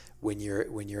breaths when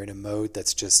you're in a mode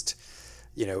that's just,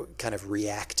 kind of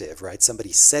reactive, right?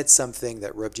 Somebody said something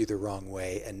that rubbed you the wrong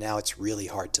way, and now it's really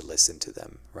hard to listen to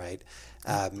them, right?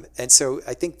 And so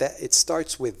I think that it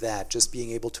starts with that, just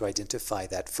being able to identify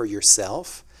that for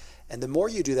yourself. And the more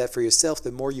you do that for yourself,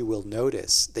 the more you will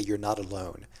notice that you're not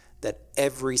alone, that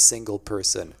every single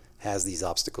person has these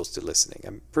obstacles to listening.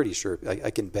 I'm pretty sure, I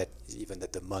can bet even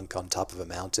that the monk on top of a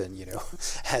mountain,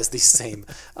 has these same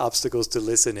obstacles to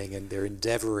listening, and they're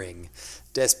endeavoring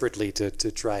desperately to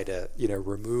try to,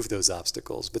 remove those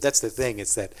obstacles. But that's the thing,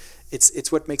 it's that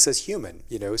it's what makes us human,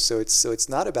 so it's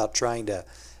not about trying to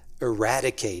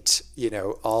eradicate,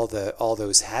 all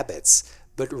those habits,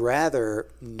 but rather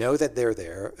know that they're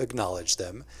there, acknowledge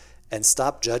them, and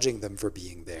stop judging them for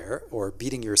being there, or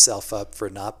beating yourself up for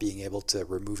not being able to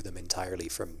remove them entirely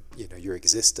from your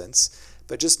existence.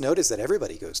 But just notice that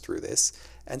everybody goes through this.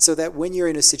 And so that when you're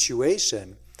in a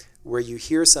situation where you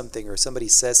hear something or somebody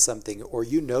says something, or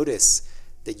you notice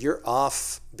that you're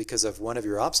off because of one of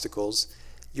your obstacles,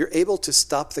 you're able to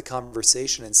stop the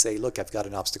conversation and say, look, I've got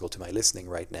an obstacle to my listening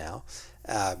right now.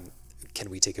 Can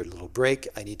we take a little break?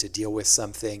 I need to deal with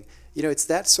something. It's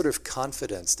that sort of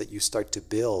confidence that you start to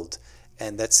build,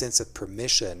 and that sense of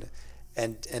permission,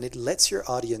 and it lets your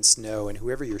audience know, and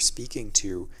whoever you're speaking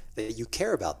to, that you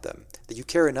care about them, that you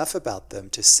care enough about them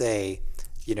to say,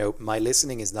 my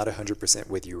listening is not 100%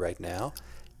 with you right now.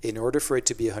 In order for it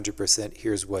to be 100%,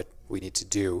 here's what we need to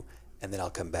do, and then I'll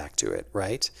come back to it,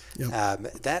 right?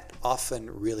 Yep. That often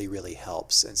really, really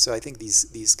helps. And so I think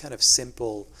these kind of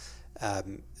simple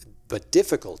but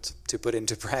difficult to put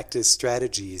into practice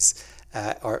strategies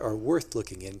are worth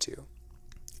looking into.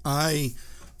 I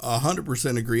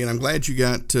 100% agree, and I'm glad you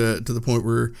got to the point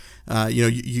where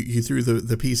you threw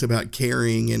the piece about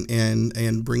caring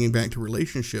and bringing back to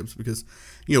relationships, because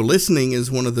listening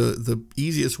is one of the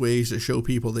easiest ways to show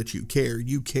people that you care.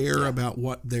 You care about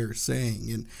what they're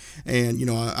saying, and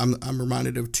I'm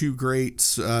reminded of two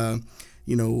greats.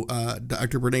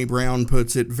 Dr. Brene Brown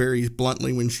puts it very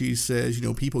bluntly when she says,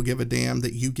 people give a damn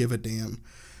that you give a damn.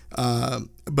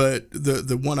 But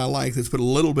the one I like that's put a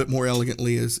little bit more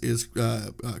elegantly is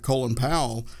Colin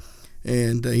Powell.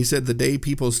 And he said, the day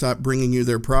people stop bringing you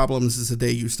their problems is the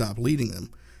day you stop leading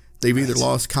them. They've either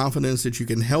lost confidence that you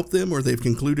can help them, or they've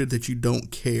concluded that you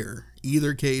don't care.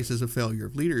 Either case is a failure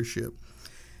of leadership.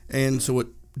 And so what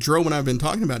Jerome and I have been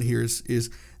talking about here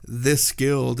is this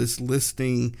skill, this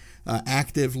listening,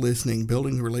 active listening,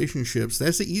 building relationships.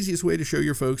 That's the easiest way to show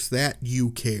your folks that you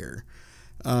care.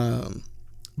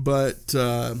 But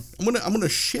I'm gonna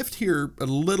shift here a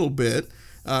little bit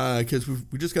because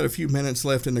we just got a few minutes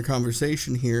left in the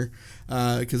conversation here.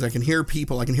 Because I can hear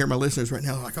my listeners right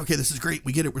now like, okay, this is great.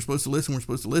 We get it. We're supposed to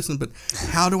listen. But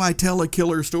how do I tell a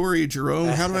killer story, Jerome?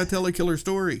 How do I tell a killer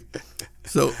story?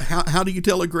 So how do you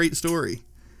tell a great story?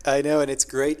 I know, and it's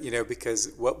great,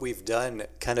 because what we've done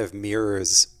kind of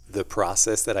mirrors the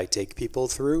process that I take people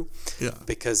through. Yeah.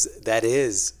 Because that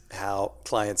is how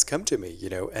clients come to me,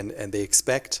 and they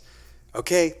expect,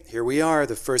 okay, here we are,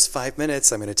 the first 5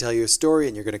 minutes, I'm going to tell you a story,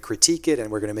 and you're going to critique it, and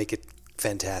we're going to make it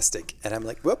fantastic. And I'm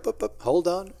like, whoop, hold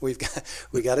on. We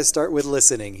got to start with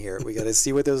listening here. We got to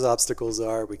see what those obstacles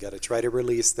are. We got to try to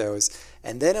release those.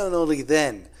 And then and only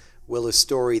then will a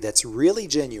story that's really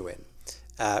genuine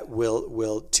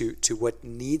will to what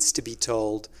needs to be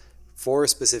told for a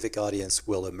specific audience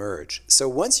will emerge. So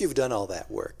once you've done all that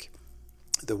work,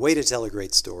 the way to tell a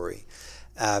great story,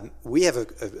 we have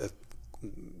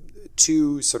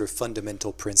two sort of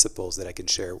fundamental principles that I can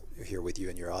share here with you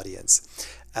and your audience.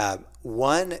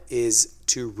 One is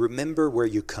to remember where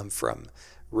you come from,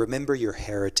 remember your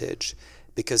heritage,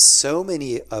 because so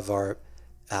many of our,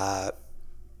 the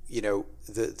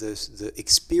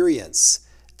experience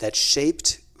that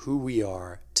shaped who we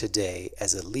are today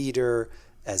as a leader,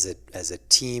 as a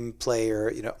team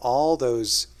player, all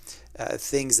those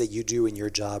things that you do in your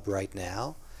job right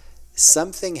now,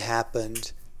 something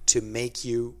happened to make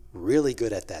you really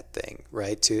good at that thing,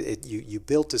 right? You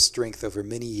built a strength over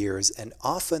many years, and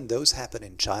often those happen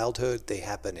in childhood. They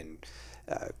happen in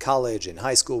college, in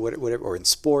high school, whatever, or in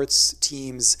sports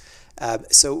teams.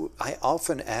 So I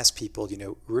often ask people,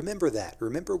 remember that.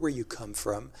 Remember where you come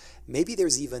from. Maybe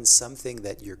there's even something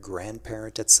that your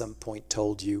grandparent at some point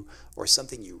told you, or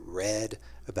something you read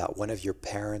about one of your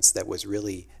parents that was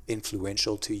really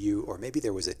influential to you, or maybe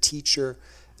there was a teacher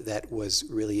that was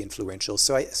really influential.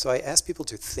 So I ask people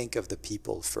to think of the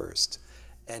people first,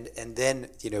 and then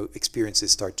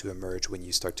experiences start to emerge when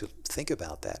you start to think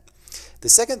about that. The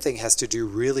second thing has to do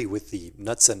really with the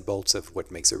nuts and bolts of what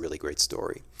makes a really great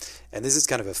story. And this is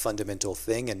kind of a fundamental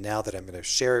thing, and now that I'm going to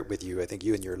share it with you, I think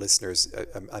you and your listeners,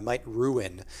 I might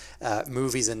ruin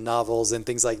movies and novels and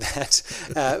things like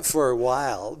that for a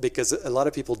while, because a lot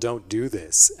of people don't do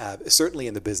this, certainly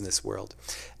in the business world.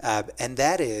 And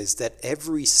that is that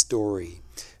every story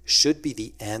should be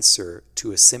the answer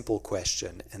to a simple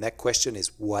question, and that question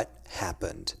is, what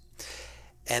happened?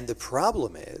 And the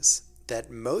problem is that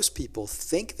most people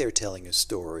think they're telling a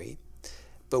story,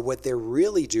 but what they're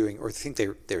really doing, or think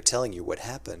they're telling you what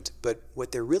happened, but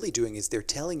what they're really doing is they're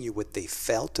telling you what they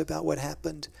felt about what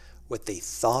happened, what they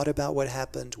thought about what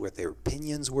happened, what their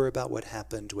opinions were about what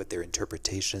happened, what their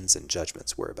interpretations and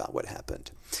judgments were about what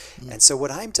happened. And so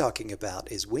what I'm talking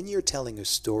about is when you're telling a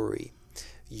story,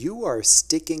 you are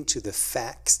sticking to the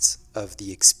facts of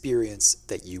the experience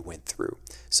that you went through.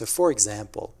 So for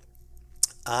example,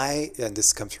 and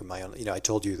this comes from my own, I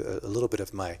told you a little bit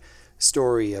of my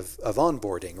story of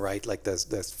onboarding, right? Like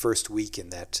the first week in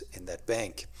that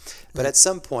bank. But at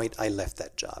some point I left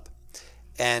that job.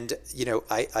 And,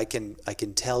 I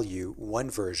can tell you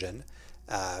one version,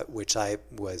 which I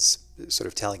was sort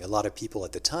of telling a lot of people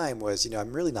at the time was,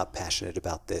 I'm really not passionate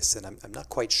about this, and I'm not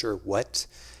quite sure what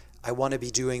I want to be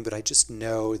doing, but I just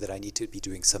know that I need to be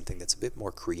doing something that's a bit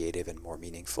more creative and more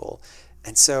meaningful.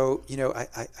 And so,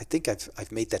 I think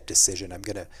I've made that decision. I'm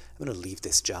gonna leave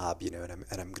this job, and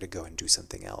I'm gonna go and do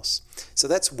something else. So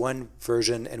that's one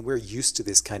version, and we're used to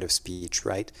this kind of speech,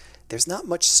 right? There's not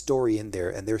much story in there,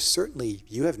 and there's certainly,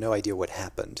 you have no idea what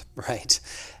happened, right?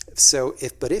 So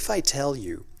if I tell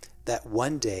you that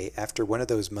one day after one of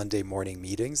those Monday morning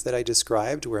meetings that I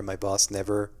described, where my boss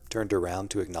never turned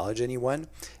around to acknowledge anyone,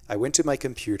 I went to my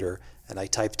computer and I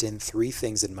typed in 3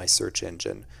 things in my search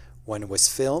engine. One was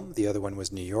film, the other one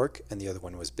was New York, and the other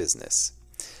one was business.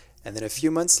 And then a few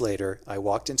months later, I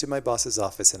walked into my boss's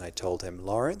office and I told him,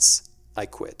 Lawrence, I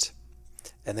quit.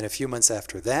 And then a few months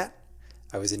after that,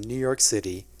 I was in New York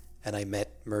City and I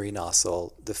met Murray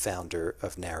Nossel, the founder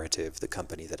of Narrative, the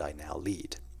company that I now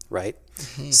lead, right?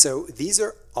 Mm-hmm. So these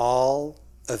are all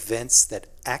events that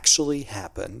actually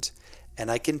happened,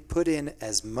 and I can put in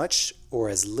as much or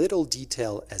as little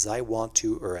detail as I want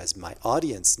to, or as my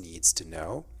audience needs to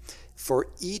know, for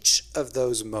each of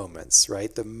those moments,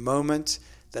 right? The moment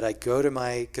that I go to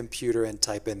my computer and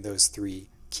type in those 3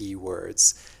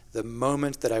 keywords, the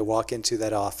moment that I walk into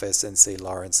that office and say,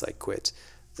 Lawrence, I quit,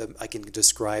 I can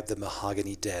describe the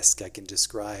mahogany desk, I can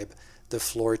describe the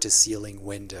floor-to-ceiling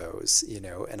windows,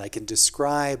 and I can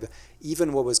describe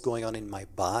even what was going on in my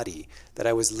body, that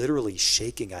I was literally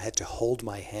shaking. I had to hold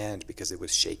my hand because it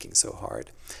was shaking so hard.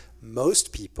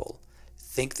 Most people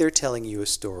think they're telling you a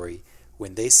story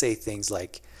when they say things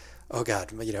like, oh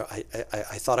God,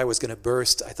 I thought I was going to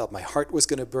burst. I thought my heart was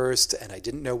going to burst, and I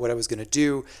didn't know what I was going to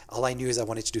do. All I knew is I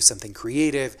wanted to do something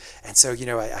creative. And so,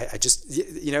 I just,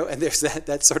 and there's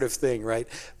that sort of thing, right?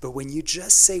 But when you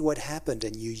just say what happened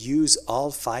and you use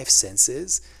all 5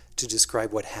 senses to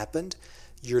describe what happened,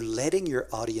 you're letting your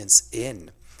audience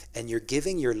in, and you're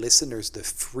giving your listeners the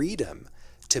freedom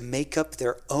to make up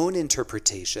their own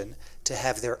interpretation, to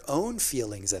have their own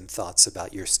feelings and thoughts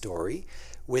about your story,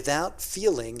 without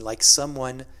feeling like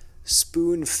someone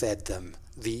spoon-fed them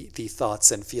the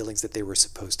thoughts and feelings that they were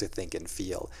supposed to think and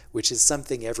feel, which is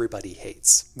something everybody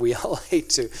hates. We all hate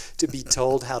to be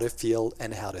told how to feel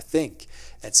and how to think.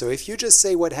 And so if you just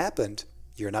say what happened,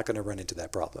 you're not going to run into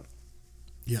that problem.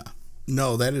 Yeah.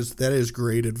 No, that is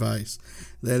great advice.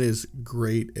 That is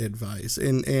great advice.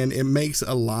 And it makes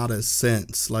a lot of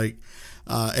sense. Like,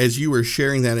 as you were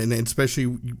sharing that, and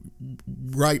especially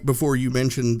right before you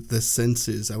mentioned the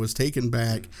senses, I was taken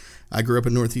back. I grew up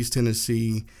in Northeast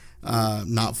Tennessee,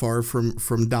 not far from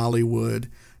Dollywood,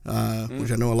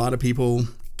 which I know a lot of people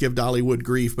give Dollywood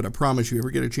grief, but I promise you,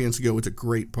 ever get a chance to go, it's a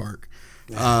great park.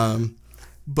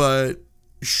 But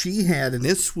she had, and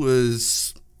this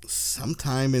was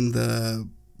sometime in the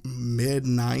mid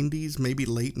 90s, maybe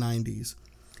late 90s.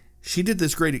 She did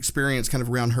this great experience kind of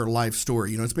around her life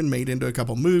story. It's been made into a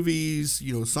couple movies,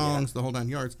 songs, the whole 9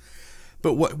 yards.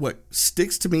 But what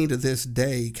sticks to me to this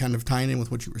day, kind of tying in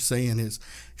with what you were saying, is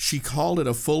she called it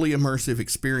a fully immersive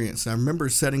experience. I remember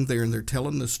sitting there and they're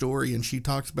telling the story, and she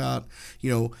talks about,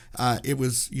 it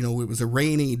was a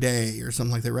rainy day or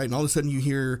something like that, right? And all of a sudden you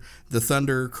hear the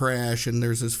thunder crash and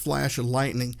there's this flash of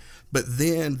lightning. But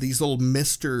then these little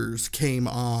misters came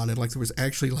on, and like there was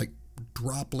actually like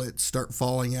droplets start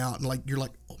falling out, and like you're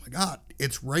like, oh my God,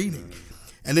 it's raining.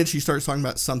 And then she starts talking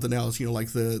about something else,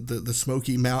 like the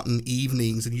Smoky Mountain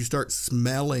evenings, and you start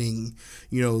smelling,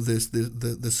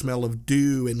 the smell of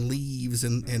dew and leaves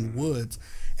and woods.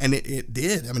 And it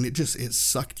did. I mean, it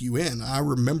sucked you in. I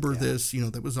remember this,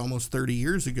 that was almost 30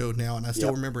 years ago now, and I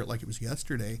still remember it like it was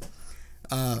yesterday.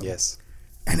 Yes.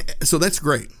 And so that's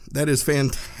great. That is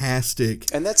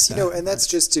fantastic. And that's, and that's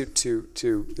just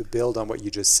to build on what you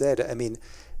just said. I mean,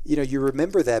 you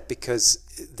remember that because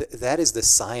that is the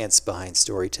science behind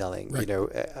storytelling. Right.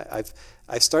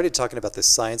 I've started talking about the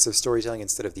science of storytelling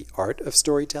instead of the art of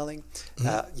storytelling,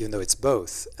 even though it's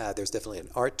both. There's definitely an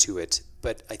art to it.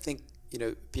 But I think,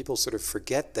 people sort of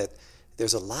forget that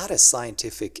there's a lot of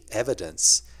scientific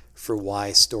evidence for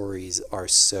why stories are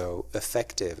so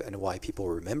effective and why people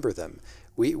remember them.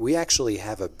 We actually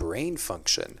have a brain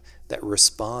function that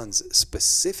responds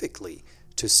specifically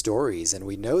to stories, and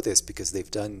we know this because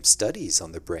they've done studies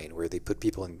on the brain where they put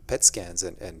people in PET scans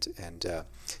and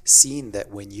seen that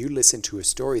when you listen to a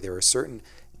story, there are certain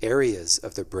areas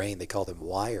of the brain, they call them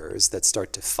wires, that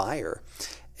start to fire,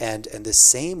 and the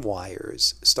same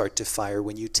wires start to fire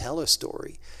when you tell a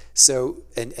story. So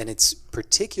and it's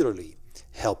particularly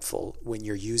helpful when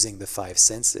you're using the 5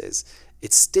 senses.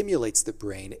 It stimulates the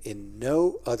brain in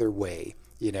no other way.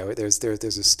 There's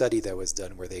a study that was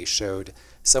done where they showed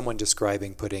someone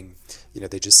describing putting,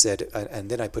 they just said,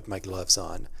 and then I put my gloves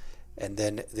on. And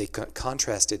then they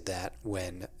contrasted that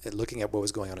when looking at what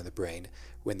was going on in the brain,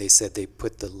 when they said they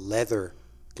put the leather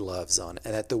gloves on.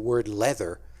 And at the word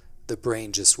leather, the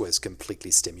brain just was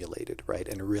completely stimulated, right,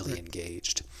 and really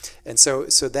engaged. And so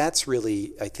that's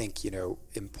really, I think,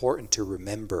 important to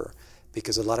remember.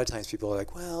 Because a lot of times people are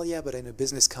like, well, yeah, but in a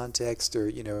business context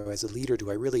or, as a leader, do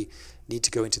I really need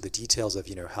to go into the details of,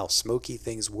 how smoky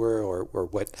things were or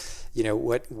what,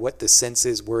 what the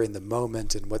senses were in the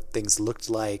moment and what things looked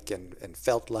like and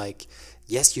felt like?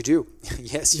 Yes, you do.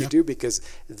 Yes, you do, because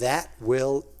that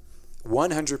will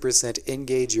 100%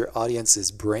 engage your audience's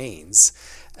brains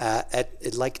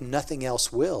like nothing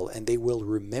else will, and they will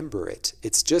remember it.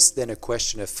 It's just then a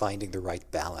question of finding the right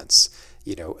balance,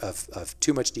 of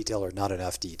too much detail or not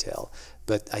enough detail.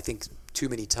 But I think too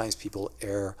many times people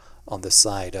err on the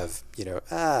side of,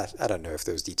 I don't know if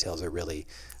those details are really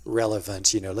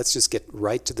relevant. Let's just get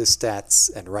right to the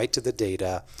stats and right to the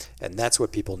data, and that's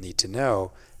what people need to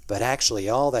know. But actually,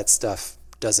 all that stuff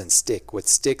doesn't stick. What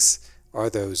sticks are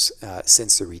those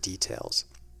sensory details.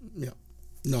 Yeah.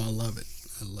 No, I love it.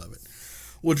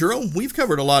 Well, Jerome, we've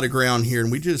covered a lot of ground here,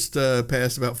 and we just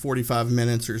passed about 45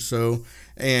 minutes or so.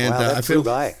 And wow, that I feel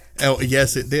flew by. Oh,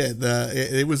 yes, it did.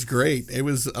 It was great. It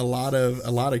was a lot of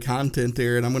content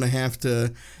there, and I'm going to have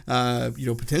to,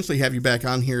 potentially have you back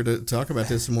on here to talk about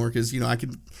this some more because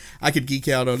I could geek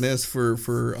out on this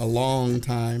for a long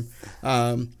time.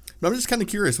 But I'm just kind of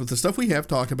curious with the stuff we have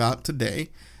talked about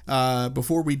today.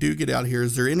 Before we do get out of here,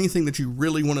 is there anything that you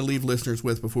really want to leave listeners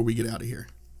with before we get out of here?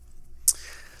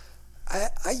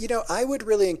 I would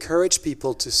really encourage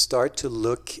people to start to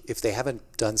look, if they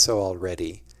haven't done so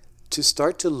already, to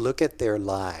start to look at their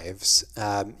lives,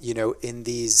 in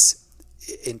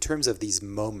terms of these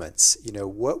moments.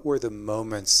 What were the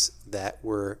moments that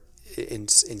were, in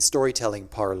storytelling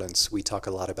parlance, we talk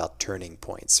a lot about turning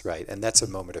points, right? And that's a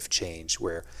moment of change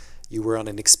where you were on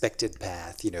an expected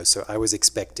path, so I was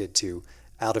expected to,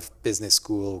 out of business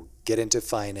school, get into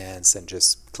finance and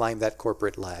just climb that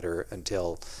corporate ladder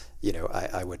until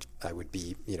I would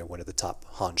be, one of the top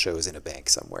honchos in a bank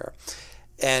somewhere.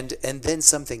 And then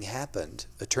something happened,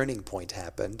 a turning point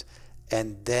happened,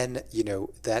 and then,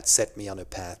 that set me on a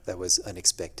path that was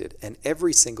unexpected. And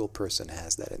every single person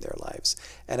has that in their lives.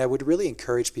 And I would really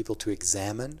encourage people to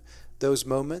examine those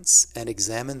moments and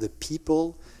examine the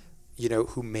people,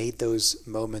 who made those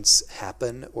moments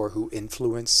happen or who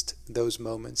influenced those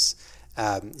moments.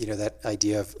 That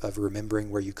idea of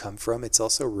remembering where you come from. It's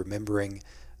also remembering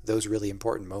those really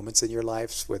important moments in your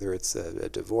lives, whether it's a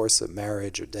divorce, a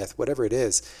marriage, or death, whatever it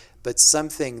is, but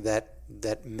something that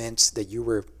meant that you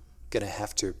were going to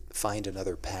have to find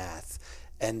another path.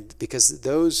 And because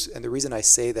and the reason I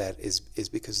say that is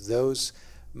because those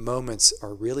moments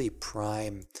are really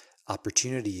prime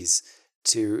opportunities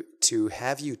to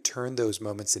have you turn those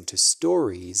moments into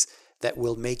stories that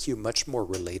will make you much more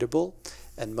relatable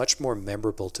and much more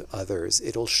memorable to others.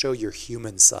 It'll show your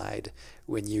human side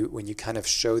when you kind of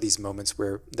show these moments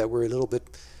that were a little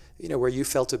bit, where you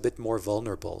felt a bit more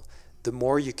vulnerable. The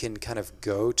more you can kind of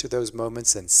go to those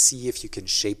moments and see if you can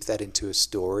shape that into a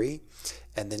story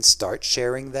and then start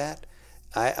sharing that.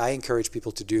 I encourage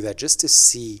people to do that just to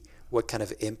see what kind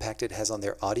of impact it has on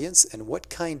their audience and what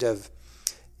kind of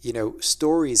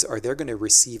stories are they going to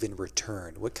receive in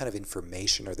return? What kind of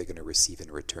information are they going to receive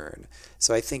in return?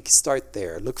 So I think start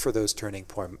there. Look for those turning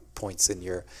points in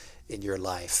your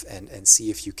life and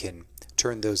see if you can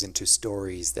turn those into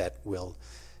stories that will.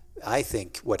 I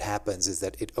think what happens is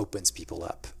that it opens people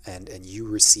up and you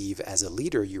receive, as a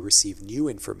leader, you receive new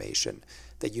information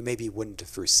that you maybe wouldn't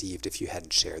have received if you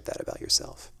hadn't shared that about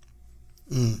yourself.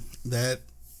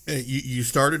 You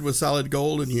started with solid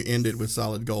gold and you ended with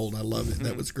solid gold. I love it.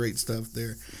 That was great stuff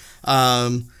there.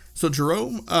 So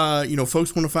Jerome,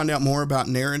 folks want to find out more about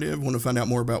Narrative, want to find out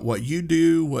more about what you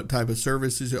do, what type of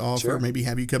services you offer, Sure. Maybe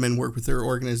have you come and work with their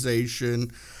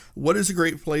organization. What is a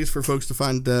great place for folks to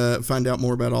find out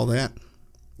more about all that?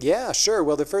 Yeah, sure.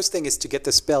 Well, the first thing is to get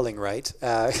the spelling right.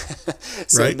 So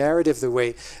Right. Narrative, the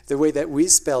way that we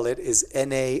spell it is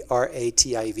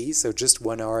Narrative, so just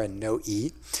one R and no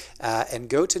E. And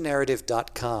go to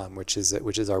narrative.com, which is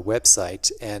our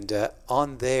website. And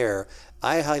on there,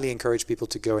 I highly encourage people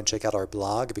to go and check out our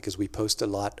blog because we post a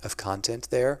lot of content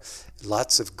there.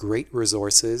 Lots of great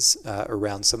resources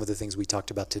around some of the things we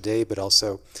talked about today, but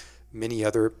also many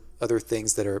other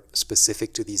things that are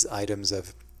specific to these items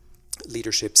of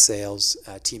leadership, sales,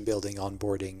 team building,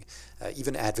 onboarding,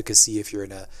 even advocacy if you're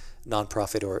in a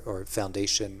nonprofit or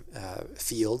foundation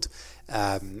field.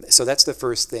 So that's the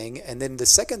first thing. And then the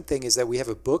second thing is that we have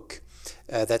a book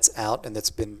that's out and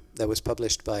that was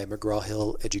published by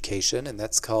McGraw-Hill Education, and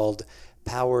that's called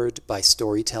Powered by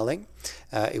Storytelling.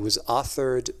 It was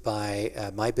authored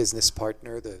by my business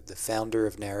partner, the founder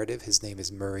of Narrative. His name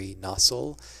is Murray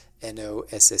Nossel,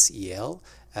 Nossel.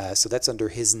 So that's under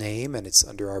his name, and it's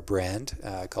under our brand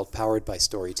called Powered by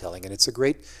Storytelling. And it's a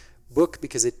great book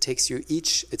because it takes you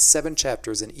it's 7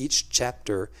 chapters, and each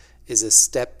chapter is a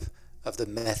step of the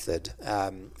method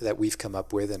that we've come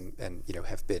up with and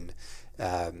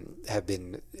have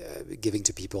been giving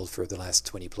to people for the last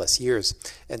 20 plus years.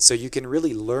 And so you can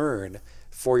really learn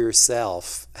for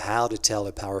yourself how to tell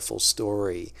a powerful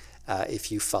story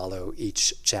if you follow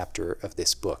each chapter of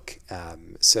this book.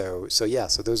 So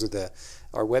those are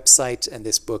our website and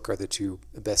this book are the two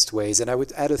best ways. And I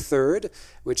would add a third,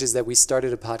 which is that we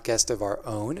started a podcast of our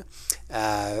own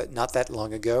not that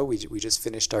long ago. We just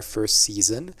finished our first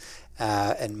season.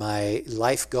 And my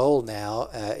life goal now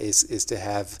is to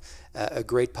have a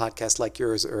great podcast like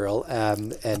yours, Earl.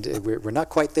 And we're not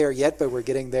quite there yet, but we're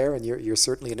getting there. And you're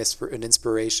certainly an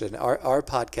inspiration. Our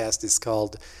podcast is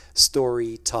called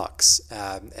Story Talks.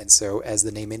 And so as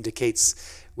the name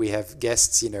indicates, we have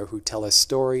guests, who tell us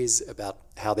stories about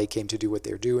how they came to do what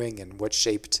they're doing and what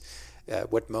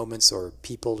moments or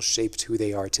people shaped who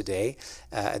they are today.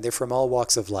 And they're from all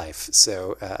walks of life.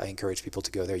 So I encourage people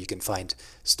to go there. You can find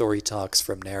Story Talks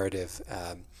from Narrative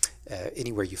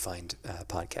anywhere you find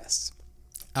podcasts.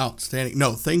 Outstanding.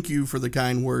 No, thank you for the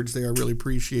kind words there. I really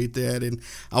appreciate that. And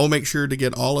I will make sure to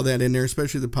get all of that in there,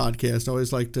 especially the podcast. I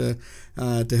always like to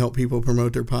help people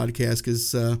promote their podcast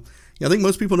because I think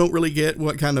most people don't really get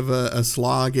what kind of a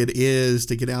slog it is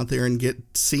to get out there and get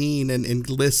seen and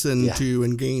listen to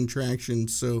and gain traction.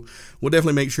 So we'll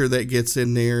definitely make sure that gets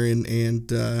in there and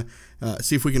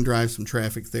see if we can drive some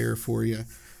traffic there for you.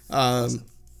 Awesome.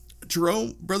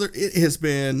 Jerome, brother, it has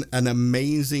been an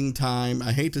amazing time.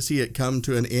 I hate to see it come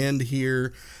to an end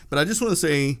here, but I just want to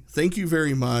say thank you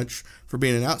very much for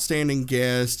being an outstanding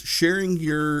guest, sharing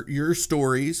your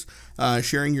stories,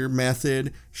 sharing your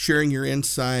method, sharing your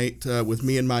insight with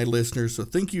me and my listeners. So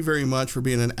thank you very much for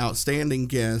being an outstanding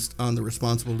guest on the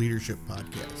Responsible Leadership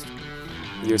Podcast.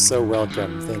 You're so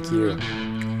welcome. Thank you.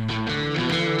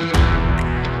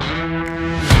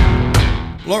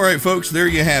 Well, all right, folks, there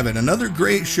you have it. Another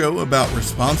great show about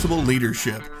responsible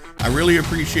leadership. I really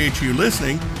appreciate you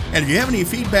listening. And if you have any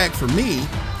feedback for me,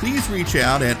 please reach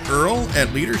out at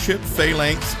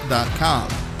earl@leadershipphalanx.com.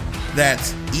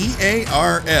 That's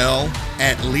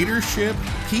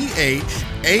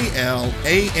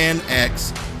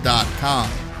EARL@leadershipphalanx.com.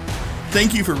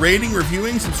 Thank you for rating,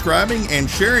 reviewing, subscribing, and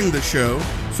sharing the show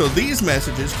so these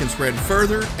messages can spread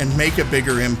further and make a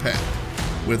bigger impact.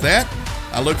 With that,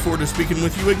 I look forward to speaking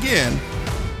with you again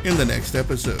in the next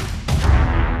episode.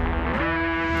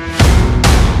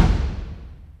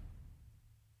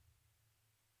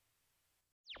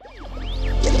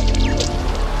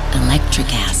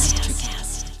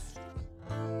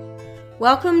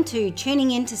 Welcome to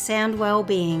Tuning Into Sound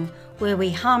Wellbeing, where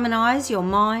we harmonise your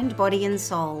mind, body and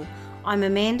soul. I'm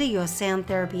Amanda, your sound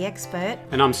therapy expert.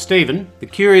 And I'm Stephen, the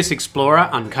curious explorer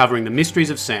uncovering the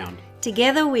mysteries of sound.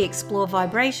 Together we explore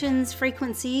vibrations,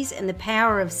 frequencies and the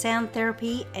power of sound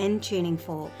therapy and tuning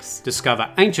forks. Discover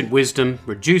ancient wisdom,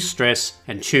 reduce stress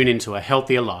and tune into a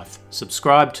healthier life.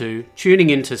 Subscribe to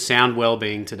Tuning Into Sound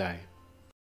Wellbeing today.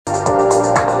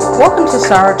 Welcome to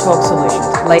Sarah Talk Solutions.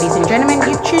 Ladies and gentlemen,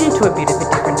 you've tuned into a bit of a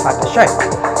different type of show.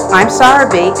 I'm Sarah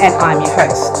B and I'm your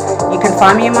host. You can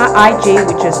find me on my IG,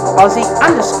 which is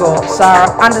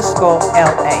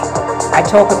Aussie_Sarah_LA. I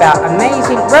talk about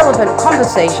amazing, relevant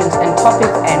conversations and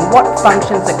topics and what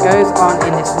functions that goes on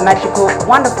in this magical,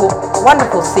 wonderful,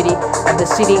 wonderful city of the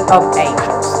City of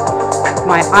Angels.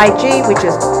 My IG, which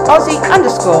is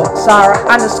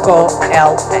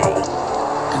Aussie_Sarah_LA.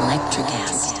 Electric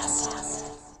acid.